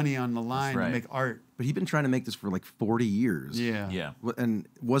fucking money on the line to make art. But he's been trying to make this for like 40 years. Yeah. Yeah. And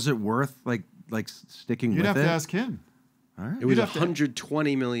was it worth like sticking You'd with it? have to ask him. All right. It was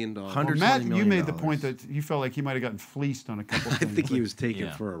 $120 million. Well, Matt, you made the point that you felt like he might have gotten fleeced on a couple I things. think he was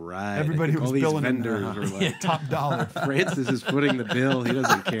taken for a ride. Everybody was all these billing vendors him were like, top dollar. Francis is footing the bill. He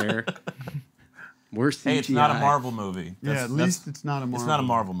doesn't care. Worse CGI. Hey, it's not a Marvel movie. Yeah, at least it's not a Marvel. It's not a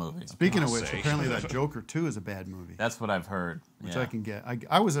Marvel movie. Speaking of which, apparently that Joker 2 is a bad movie. That's what I've heard. Which I can get.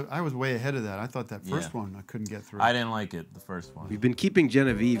 I was way ahead of that. I thought that first one I couldn't get through. I didn't like it, the first one. We've been keeping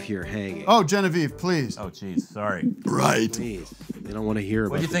Genevieve here hanging. Oh, Genevieve, please. Oh, jeez, sorry. Right. Please. They don't want to hear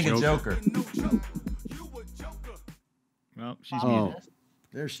about What do you think of Joker? Well, she's Oh, muted.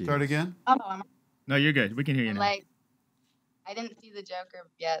 there she Start is. again. No, you're good. We can hear you now. Like, I didn't see the Joker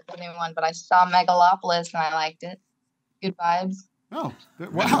yet, the new one, but I saw Megalopolis and I liked it. Good vibes. Oh,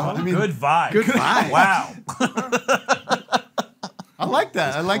 wow. I mean, good vibe. Good vibe. Wow. I like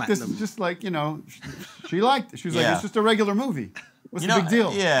that. I like this. Just like, she liked it. She was like, it's just a regular movie. What's the big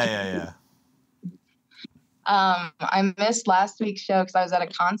deal? Yeah. I missed last week's show because I was at a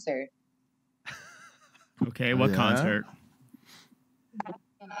concert. Okay, what concert?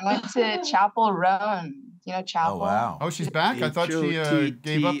 I went to Chapel Roan. You know Chapel? Oh, wow. Oh, she's back? I thought she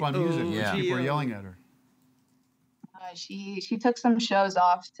gave up on music. Yeah. People were yelling at her. She took some shows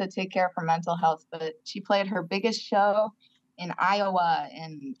off to take care of her mental health, but she played her biggest show in Iowa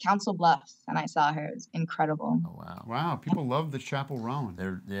in Council Bluffs, and I saw her. It was incredible. Oh, wow. Wow, people love the Chapel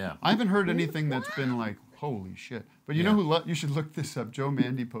Roan. Yeah. I haven't heard anything that's been like, holy shit. But you know who, you should look this up. Joe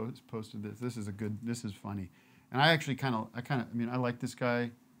Mandy posted this. This is funny. And I actually I like this guy,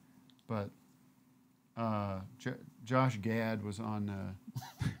 but Josh Gad was on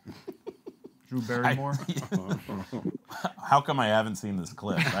Drew Barrymore. How come I haven't seen this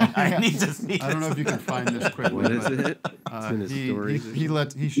clip? I need to see this. I don't know if you can find this quickly. What is it? It's in his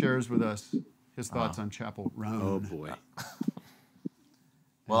stories. He shares with us his thoughts on Chapel Roan. Oh boy.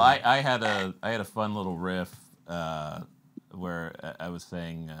 Well, I had a fun little riff where I was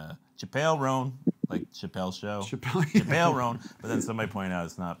saying Chappelle Roan, like Chappelle Show. Chappelle Roan. But then somebody pointed out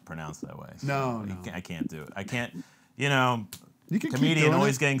it's not pronounced that way. So No. I can't do it. I can't, you know, You can keep comedian doing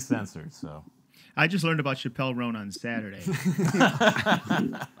always it. getting censored, so. I just learned about Chappelle Roan on Saturday.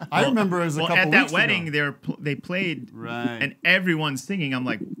 I remember it was a couple at that weeks wedding ago. they played Right. and everyone's singing. I'm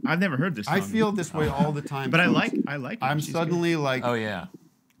like, I've never heard this song. I feel this way all the time. But I folks. like it. I'm She's suddenly good. like, Oh, yeah.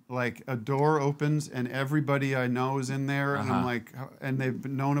 like a door opens and everybody I know is in there, and I'm like, and they've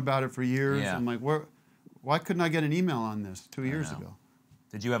known about it for years. Yeah. I'm like, why couldn't I get an email on this 2 years know. ago?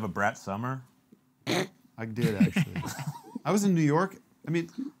 Did you have a Brat Summer? I did actually. I was in New York. I mean,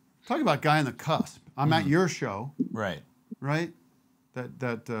 talk about guy on the cusp. I'm at your show, Right. right? That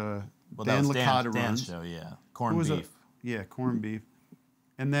Well, that Dan was Licata Dan's runs. show, yeah. Who Corned was it? beef. Yeah, corned beef.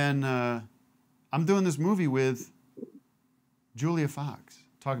 And then I'm doing this movie with Julia Fox.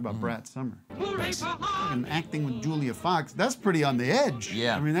 Talk about Brat Summer. And acting with Julia Fox, that's pretty on the edge.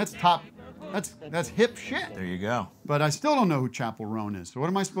 Yeah. I mean, that's top, that's hip shit. There you go. But I still don't know who Chapel Roan is. So what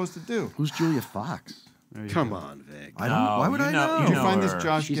am I supposed to do? Who's Julia Fox? Come on, Vic. I don't. Why would I know? Did you find this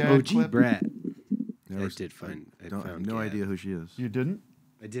Josh She's Gad OG clip? Brat. Never I did find. I don't, found no Gad. idea who she is. You didn't?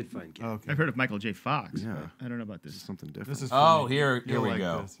 I did find Gad. Okay. I've heard of Michael J. Fox. Yeah. But I don't know about this. Something different. This is Oh, funny. here You'll we like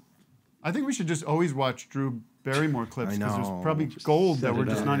go. this. I think we should just always watch Drew Barrymore clips I because know. there's probably gold that Set we're it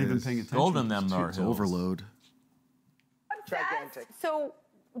just up. not even It's paying attention. Gold in to. them Nar It's Hills. overload. Gigantic. So,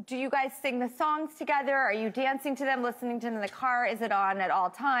 do you guys sing the songs together? Are you dancing to them, listening to them in the car? Is it on at all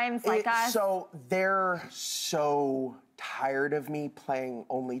times, like us? So they're so tired of me playing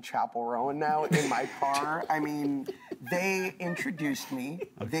only Chapel Roan now in my car. I mean, they introduced me.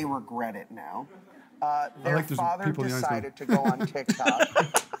 They regret it now. Their like there's father people in the audience going, decided to go on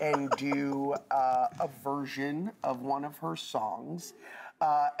TikTok and do a version of one of her songs.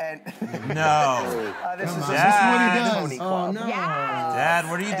 And No. this is Dad. a Tony Club. Oh, no. Dad,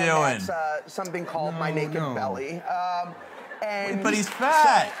 what are you And doing? that's something called My Naked Belly. And But he's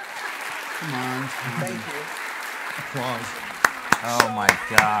fat. Come on. Thank you. Applause. Oh my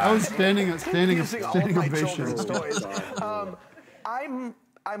God. That was standing Using all of my ovation. children's toys.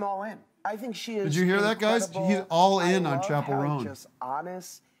 I'm all in. I think she is. Did you hear that, guys? incredible. He's all in I on love Chapel how Roan. just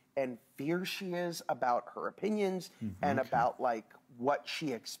honest and fierce she is about her opinions and about like what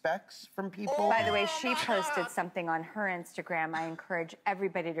she expects from people. By the way, she posted something on her Instagram I encourage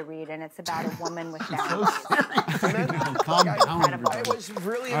everybody to read, and it's about a woman with Down. Calm down, everybody. It was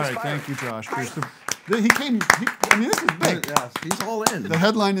really All right, inspiring. thank you, Josh. He came. I mean, this is big. Yes, he's all in. The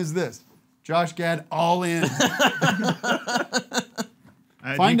headline is this: Josh Gad all in.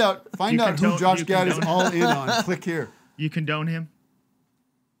 Find out who Josh Gad is all in on. Click here. You condone him?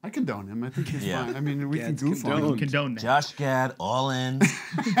 I condone him. I think he's Yeah. fine. I mean, we Gad's can goof on him. condoned. Condone that. Josh Gad, all in.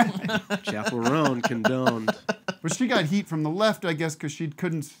 Chapel Roan condoned. But she got heat from the left, I guess, because she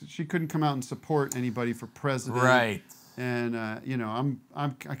couldn't come out and support anybody for president. Right. And you know, I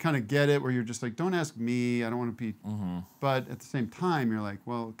kind of get it where you're just like, don't ask me. I don't want to be. But at the same time, you're like,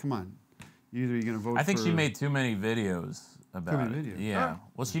 well, come on. Either you're gonna vote. I think for, she made too many videos about many it. videos? Yeah.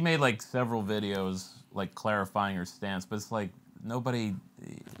 Well, she made like several videos like clarifying her stance, but it's like nobody,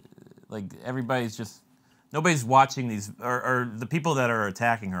 like everybody's just nobody's watching these, or the people that are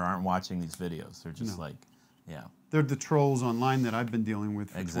attacking her aren't watching these videos. They're just like, yeah. They're the trolls online that I've been dealing with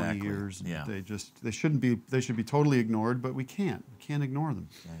for Exactly. 20 years. Yeah. They should be totally ignored, but we can't. We can't ignore them.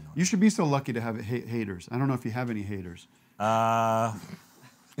 You should be so lucky to have haters. I don't know if you have any haters.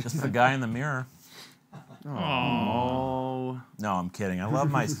 Just the guy in the mirror. Oh. No, I'm kidding. I love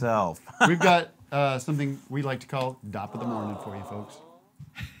myself. We've got something we like to call Dop of the Morning for you folks.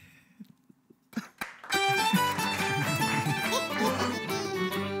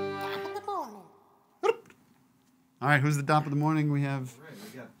 All right, who's the Dop of the Morning? We have.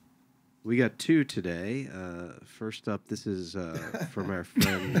 We got two today. First up, this is from our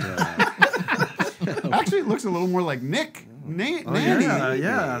friend. Actually, it looks a little more like Nick Naney.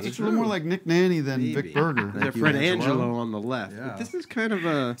 Yeah, It's a little more like Nick Naney than Vic Berger. Our friend Angelo on the left. Yeah. But this is kind of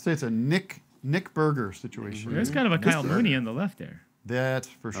a. Say it's a Nick Berger situation. There's kind of a Kyle Mooney on the left there. That's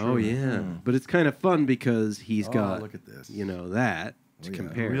for sure. Oh yeah, but it's kind of fun because he's got. Look at this. You know that to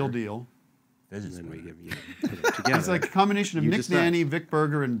compare. Real deal. And then we give you put it together. It's like a combination of You Nick decide. Naney, Vic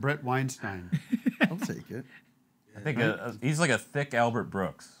Berger, and Brett Weinstein. I'll take it. I think he's like a thick Albert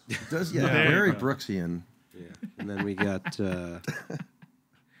Brooks. It does, yeah, very Brooksian. Yeah. And then we got this.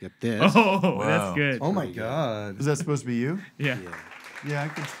 Oh, that's good. Oh my God. Is that supposed to be you? Yeah. Yeah, I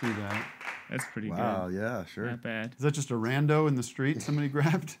could see that. That's pretty good. Wow, yeah, sure. Not bad. Is that just a rando in the street somebody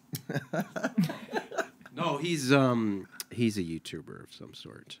grabbed? No, he's He's a YouTuber of some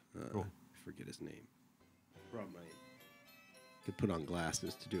sort. Cool. I forget his name. Could put on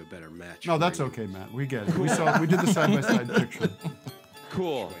glasses to do a better match. No, for that's you. okay, Matt. We get it. We did the side-by-side picture.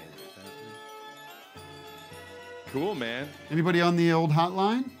 Cool. Cool, man. Anybody on the old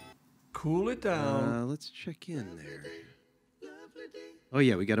hotline? Cool it down. Let's check in there. Oh,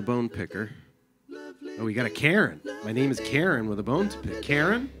 yeah, we got a bone picker. Oh, we got a Karen. My name is Karen with a bone to pick.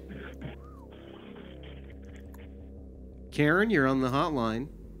 Karen? Karen, you're on the hotline.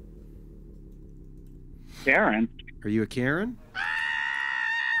 Karen? Are you a Karen?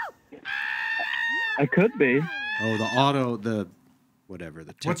 I could be. Oh, the whatever.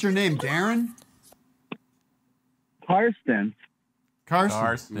 What's your name, Darren? Carson.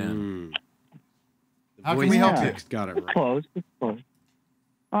 Carson. How voice can we help you? text got it right. Close. It's close.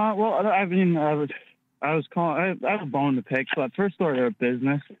 Well, I mean, I was calling. I have a bone to pick. So, first order of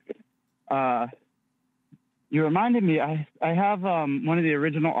business. You reminded me. I have one of the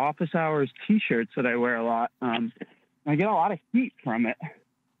original Office Hours T-shirts that I wear a lot. I get a lot of heat from it.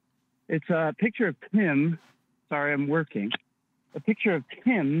 It's a picture of Tim. Sorry, I'm working. A picture of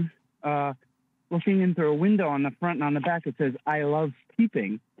Tim looking in through a window on the front and on the back. It says, "I love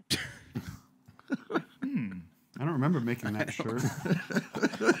peeping." I don't remember making that shirt.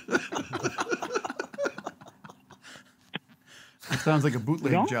 It sounds like a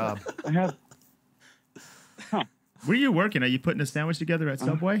bootleg job. I have. Where are you working? Are you putting a sandwich together at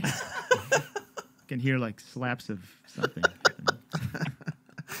Subway? I can hear like slaps of something.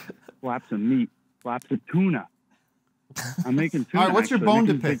 Slaps of meat. Slaps of tuna. I'm making tuna. All right, what's your bone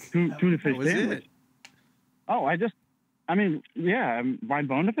to pick? Tuna fish What is sandwich. it? Oh, my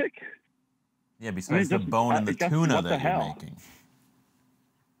bone to pick? Yeah, besides the bone and the tuna what the that you're hell? making.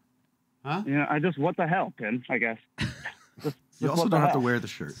 Huh? Yeah, what the hell, Ken, I guess. You also don't have to wear the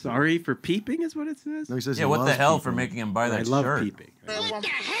shirt. Sorry for peeping is what it says? No, he says Yeah, he what the loves hell peeping. for making him buy that I love shirt? peeping.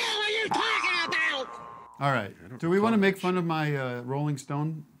 All right. Do we want to make fun of my Rolling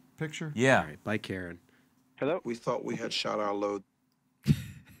Stone picture? Yeah. All right, bye, Karen. Hello? We thought we had shot our load.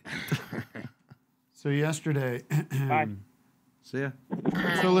 So yesterday. See ya.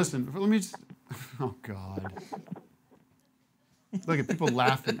 So listen, let me just. Oh God. Look at people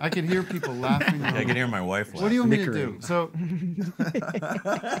laughing. I could hear people laughing. I can hear my wife laughing. What do you want me to do? So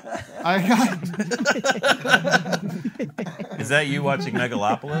I got. Is that you watching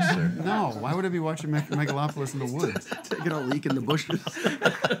Megalopolis? Or? No. Why would I be watching Megalopolis in the woods? Taking a leak in the bushes.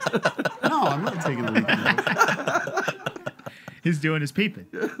 No, I'm not taking a leak in the bushes. He's doing his peeping.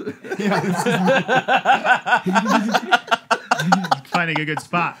 Finding a good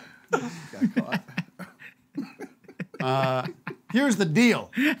spot. Here's the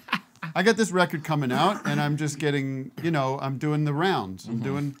deal. I got this record coming out, and I'm just getting, I'm doing the rounds. I'm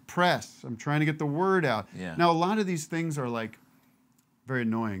doing press. I'm trying to get the word out. Yeah. Now, a lot of these things are, like, very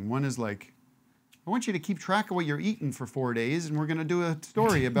annoying. One is, like, I want you to keep track of what you're eating for 4 days, and we're going to do a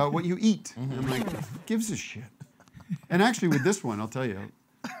story about what you eat. And I'm like, who gives a shit? And actually, with this one, I'll tell you,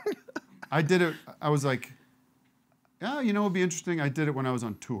 I did it. I was like, yeah, it'd be interesting. I did it when I was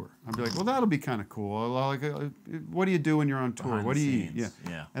on tour. I'd be like, well, that'll be kind of cool. Like, what do you do when you're on tour? Behind What do the you eat? scenes,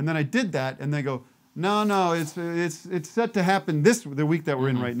 yeah. And then I did that, and they go, no, it's set to happen the week that we're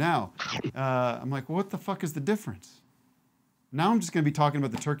in right now. I'm like, well, what the fuck is the difference? Now I'm just going to be talking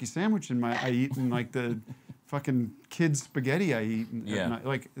about the turkey sandwich I eat and like the fucking kids spaghetti I eat. And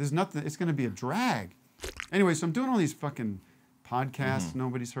like, there's nothing. It's going to be a drag. Anyway, so I'm doing all these fucking podcasts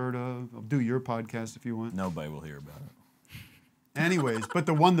nobody's heard of. I'll do your podcast if you want. Nobody will hear about it. Anyways, but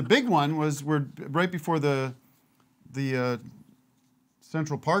the big one was we're right before the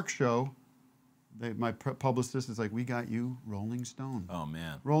Central Park show. My publicist is like, we got you Rolling Stone. Oh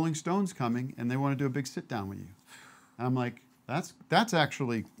man, Rolling Stone's coming, and they want to do a big sit down with you. And I'm like, that's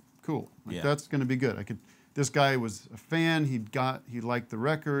actually cool. Like, Yeah. that's going to be good. This guy was a fan. He liked the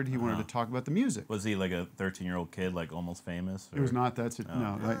record. He wanted to talk about the music. Was he like a 13-year-old kid, like almost famous? It was not. That's it.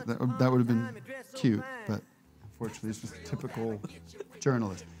 No, that would have been cute, but unfortunately, it's just a typical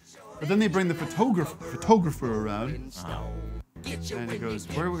journalist. But then they bring the photographer around, and he goes,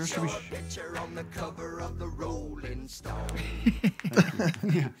 "Where should we?"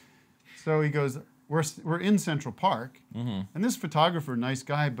 Yeah. So he goes, "We're in Central Park," and this photographer, nice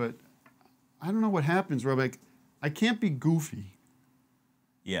guy, but I don't know what happens, Rob. Like, I can't be goofy.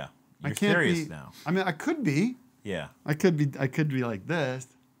 Yeah, I you're can't serious be, now. I mean, I could be. Yeah. I could be like this.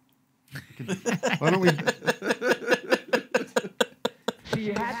 Why don't we?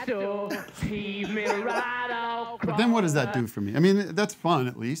 She had to tease me right off. But then what does that do for me? I mean, that's fun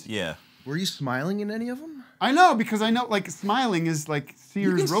at least. Yeah. Were you smiling in any of them? I know, because I know, like, smiling is like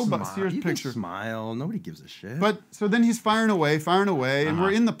Sears robot, Sears You can picture. smile. Nobody gives a shit. But so then he's firing away, and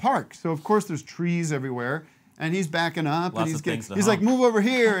we're in the park. So of course there's trees everywhere, and he's backing up, Lots and of things to he's like, hump. move over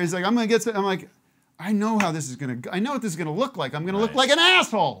here. He's like, I'm gonna get. I'm like, I know how this is gonna. I know what this is gonna look like. I'm gonna look like an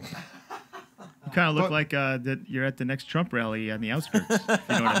asshole. You kind of look like that you're at the next Trump rally on the outskirts. If you know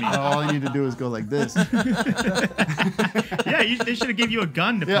what I mean? All I need to do is go like this. Yeah, they should have give you a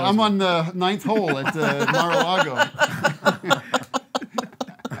gun to. Yeah, pose I'm with. on the 9th hole at Mar-a-Lago.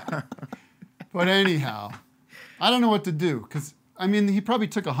 But anyhow, I don't know what to do, because I mean, he probably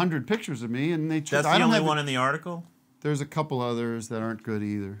took 100 pictures of me, and they. That's I the don't only have one in the article? There's a couple others that aren't good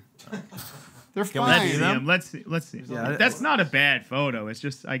either. They're Can we fine. see them? Let's see. Yeah, That's not a bad photo. It's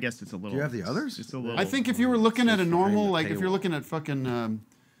just, I guess it's a little. Do you have the others? It's a little. I think if you were looking at a normal, the like if you're paywall. looking at fucking,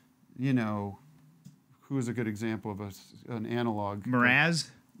 you know, who is a good example of an analog? Mraz?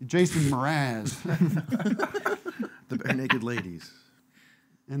 Jason Mraz. The bare naked ladies.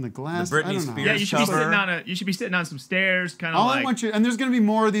 And the glass. The Britney I don't know. Spears Yeah, you should be cover. sitting on you should be sitting on some stairs, kind of All like. I want you, and there's going to be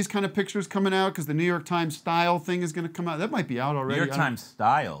more of these kind of pictures coming out, because the New York Times style thing is going to come out. That might be out already. New York Times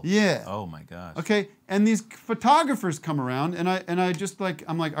style. Yeah. Oh my gosh. Okay, and these photographers come around, and I just like,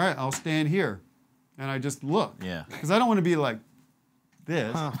 I'm like, all right, I'll stand here, and I just look. Yeah. Because I don't want to be like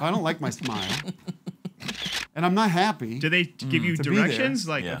this. I don't like my smile, and I'm not happy. Do they give you to be there. directions?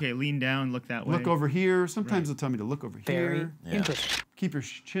 Like, Yeah. okay, lean down, look that way. Look over here. Sometimes they'll tell me to look over here. Yeah. Keep your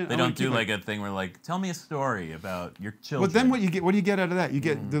chin. They I don't wanna do keep my- like a thing where like, tell me a story about your children. But then what do you get out of that? You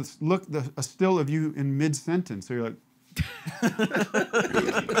get this look, a still of you in mid sentence. So you're like.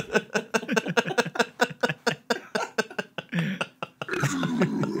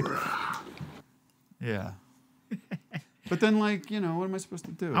 Yeah. But then, like, you know, what am I supposed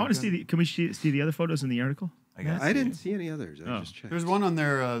to do? I want to see the. Can we see the other photos in the article? I didn't see any others. I Oh. just checked. There's one on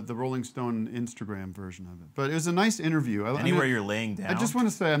there, the Rolling Stone Instagram version of it. But it was a nice interview. Anywhere you're laying down. I just want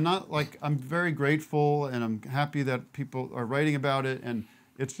to say I'm very grateful, and I'm happy that people are writing about it, and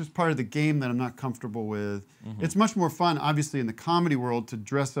it's just part of the game that I'm not comfortable with. Mm-hmm. It's much more fun, obviously, in the comedy world to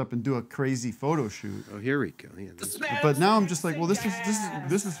dress up and do a crazy photo shoot. Oh, here we go. Yeah, But now I'm just like, well, this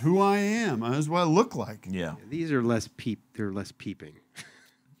is who I am. This is what I look like. Yeah. these are less They're less peeping.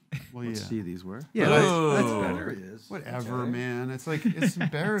 Well, Let's yeah. see these were. Yeah, That's Ooh. better. Whatever, man. It's like, it's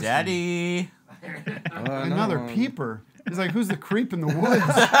embarrassing. Daddy. Another no. peeper. He's like, who's the creep in the woods?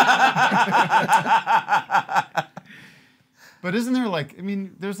 But isn't there like, I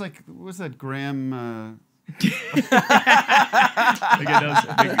mean, there's like, what's that Graham? Look at those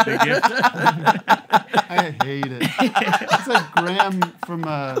big gift. I hate it. It's like Graham from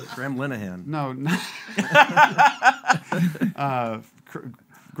Graham Linehan. no,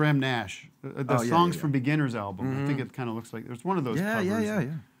 Graham Nash. The Oh, yeah, Songs yeah, for Beginners album. I think it kind of looks like there's one of those. Yeah, covers. yeah.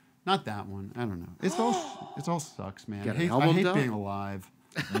 Not that one. I don't know. It all sucks, man. Got I an hate, album, I hate Doug? being alive.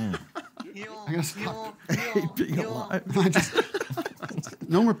 I gotta stop. Being alive. I just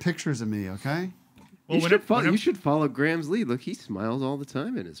no more pictures of me, okay? Well, you should follow Graham's lead. Look, he smiles all the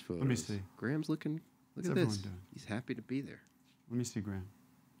time in his photos. Let me see. Graham's looking. Look What's at everyone this. doing? He's happy to be there. Let me see Graham.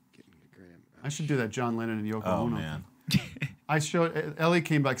 Getting to Graham. I should do that John Lennon and Yoko Oh Ono. man. I showed Ellie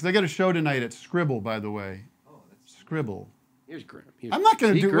came back because I got a show tonight at Scribble, by the way. Scribble. Here's Graham. Here's I'm not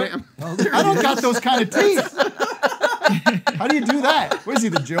going to do Graham. it. I don't got those kind of teeth. How do you do that? What is he,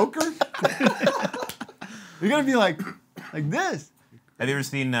 the Joker? You're going to be like this. Have you ever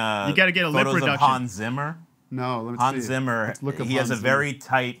seen You gotta get a lip photos of reduction. Hans Zimmer? No, let me Hans see. Zimmer, Let's look up he has Hans a Zimmer. very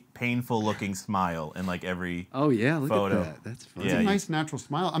tight, painful-looking smile in like every Oh yeah, look photo. at that. That's funny. It's Yeah, a nice natural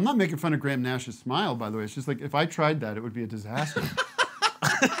smile. I'm not making fun of Graham Nash's smile, by the way. It's just like if I tried that, it would be a disaster.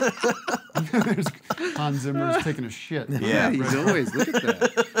 There's Hans Zimmer's taking a shit. Yeah, he's always look at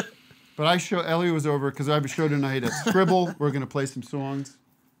that. But Ellie was over because I have a show tonight at Scribble. We're going to play some songs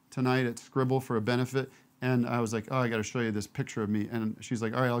tonight at Scribble for a benefit. And I was like, oh, I got to show you this picture of me. And she's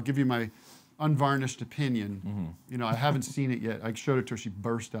like, all right, I'll give you my unvarnished opinion. Mm-hmm. You know, I haven't seen it yet. I showed it to her. She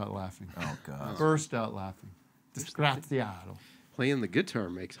burst out laughing. Oh God. Burst out laughing. Disgraziato. Playing the guitar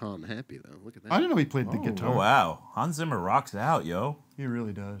makes Han happy though. Look at that. I didn't know he played the guitar. Oh wow, Hans Zimmer rocks out, yo. He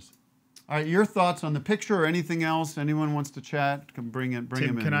really does. All right, your thoughts on the picture or anything else? Anyone wants to chat? Come bring him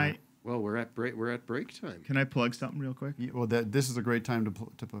Tim, in. can I? Well, we're at break time. Can I plug something real quick? Well, this is a great time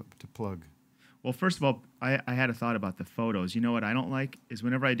to plug. Well, first of all, I had a thought about the photos. You know what I don't like is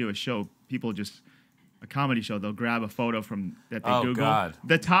whenever I do a show, people just a comedy show, they'll grab a photo from that they Oh, Google. God.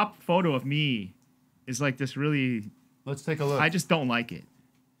 The top photo of me is like this really. Let's take a look. I just don't like it.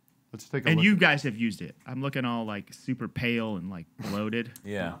 Let's take a And look. you guys have used it. I'm looking all like super pale and like bloated.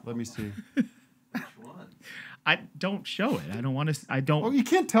 Yeah. Let me see. I don't show it. I don't want to. I don't. Well, you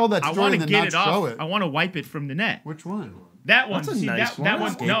can't tell that I story want and to then get not it show off. it. I want to wipe it from the net. Which one? That one. That's a See, nice that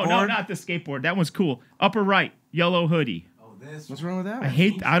one. one. No, not the skateboard. That one's cool. Upper right, yellow hoodie. What's wrong with that? I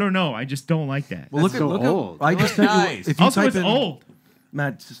hate. I don't know. I just don't like that. Well, look old. I just sent nice. you. If you Also, type it's in, old.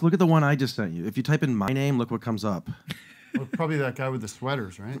 Matt, just look at the one I just sent you. If you type in my name, look what comes up. Well, probably that guy with the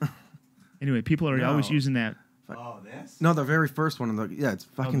sweaters, right? Anyway, people are always using that. Oh, this? No, the very first one. Yeah, it's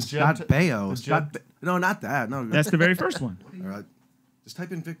fucking the Jeb- Scott Baio. the Scott Jeb- No, not that. No, That's the very first one. All right. Just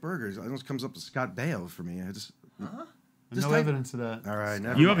type in Vic Berger. It almost comes up as Scott Baio for me. I just. Just No type- evidence of that. All right.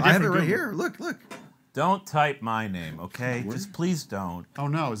 Never You have mind. a I have it different right Google. here. Look. Don't type my name, okay? Just please don't. Oh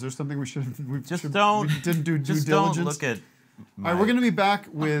no! Is there something we should? We Just should, don't. We didn't do due Just diligence. don't look at. All right, we're gonna be back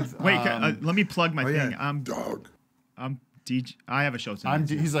with. Wait, let me plug my yeah. thing. I'm DJ. I have a show tonight.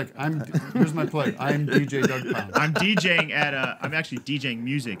 He's like, here's my plug. I'm DJ Douggpound. I'm DJing at I'm actually DJing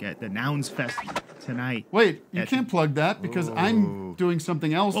music at the Nouns Fest tonight. Wait, you can't plug that because I'm doing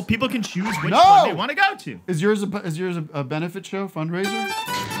something else. Well, people can choose which No! one they want to go to. Is yours a benefit show, fundraiser?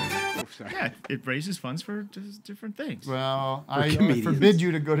 Yeah, it raises funds for just different things. Well, I forbid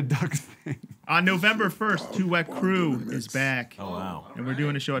you to go to Doug's thing. On November 1st, Two Wet Crew is back. Oh wow! And we're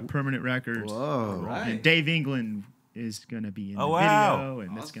doing a show at Permanent Records. Whoa. And Dave England is going to be in the wow. video,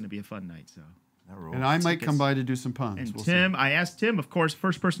 and that's going to be a fun night. So. And I might come by to do some puns. And We'll Tim, see. I asked Tim, of course,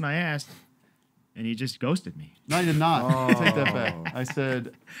 first person I asked, and he just ghosted me. No, I did not. Take that back. I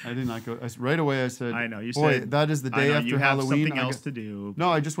said I did not go. Right away, I said. I know, you Boy, said, that is the I day know, after you have Halloween. something else to do. No,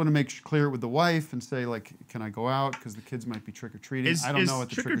 I just want to make clear it with the wife and say like, can I go out because the kids might be trick or treating. Is I don't know what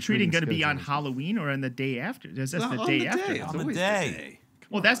the trick or treating going to be on schedule is. Halloween or on the day after? That's No, the on day the after. day. On the day.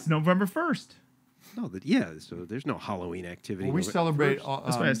 Well, that's November 1st. No, so there's no Halloween activity. Well, we November celebrate. 1st.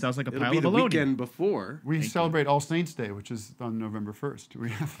 That's why it sounds like a It'll pile be of the baloney. weekend before. We celebrate All Saints Day, which is on November 1st. We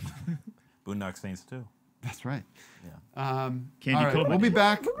have. Boondock Saints too. That's right. Yeah. Candy all right, Coat we'll be Monday.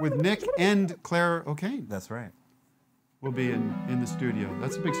 back with Nick and Claire O'Kane. That's right. We'll be in the studio.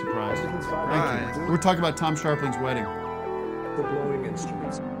 That's a big surprise. Thank you. We're talking about Tom Sharpling's wedding. The blowing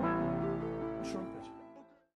instruments.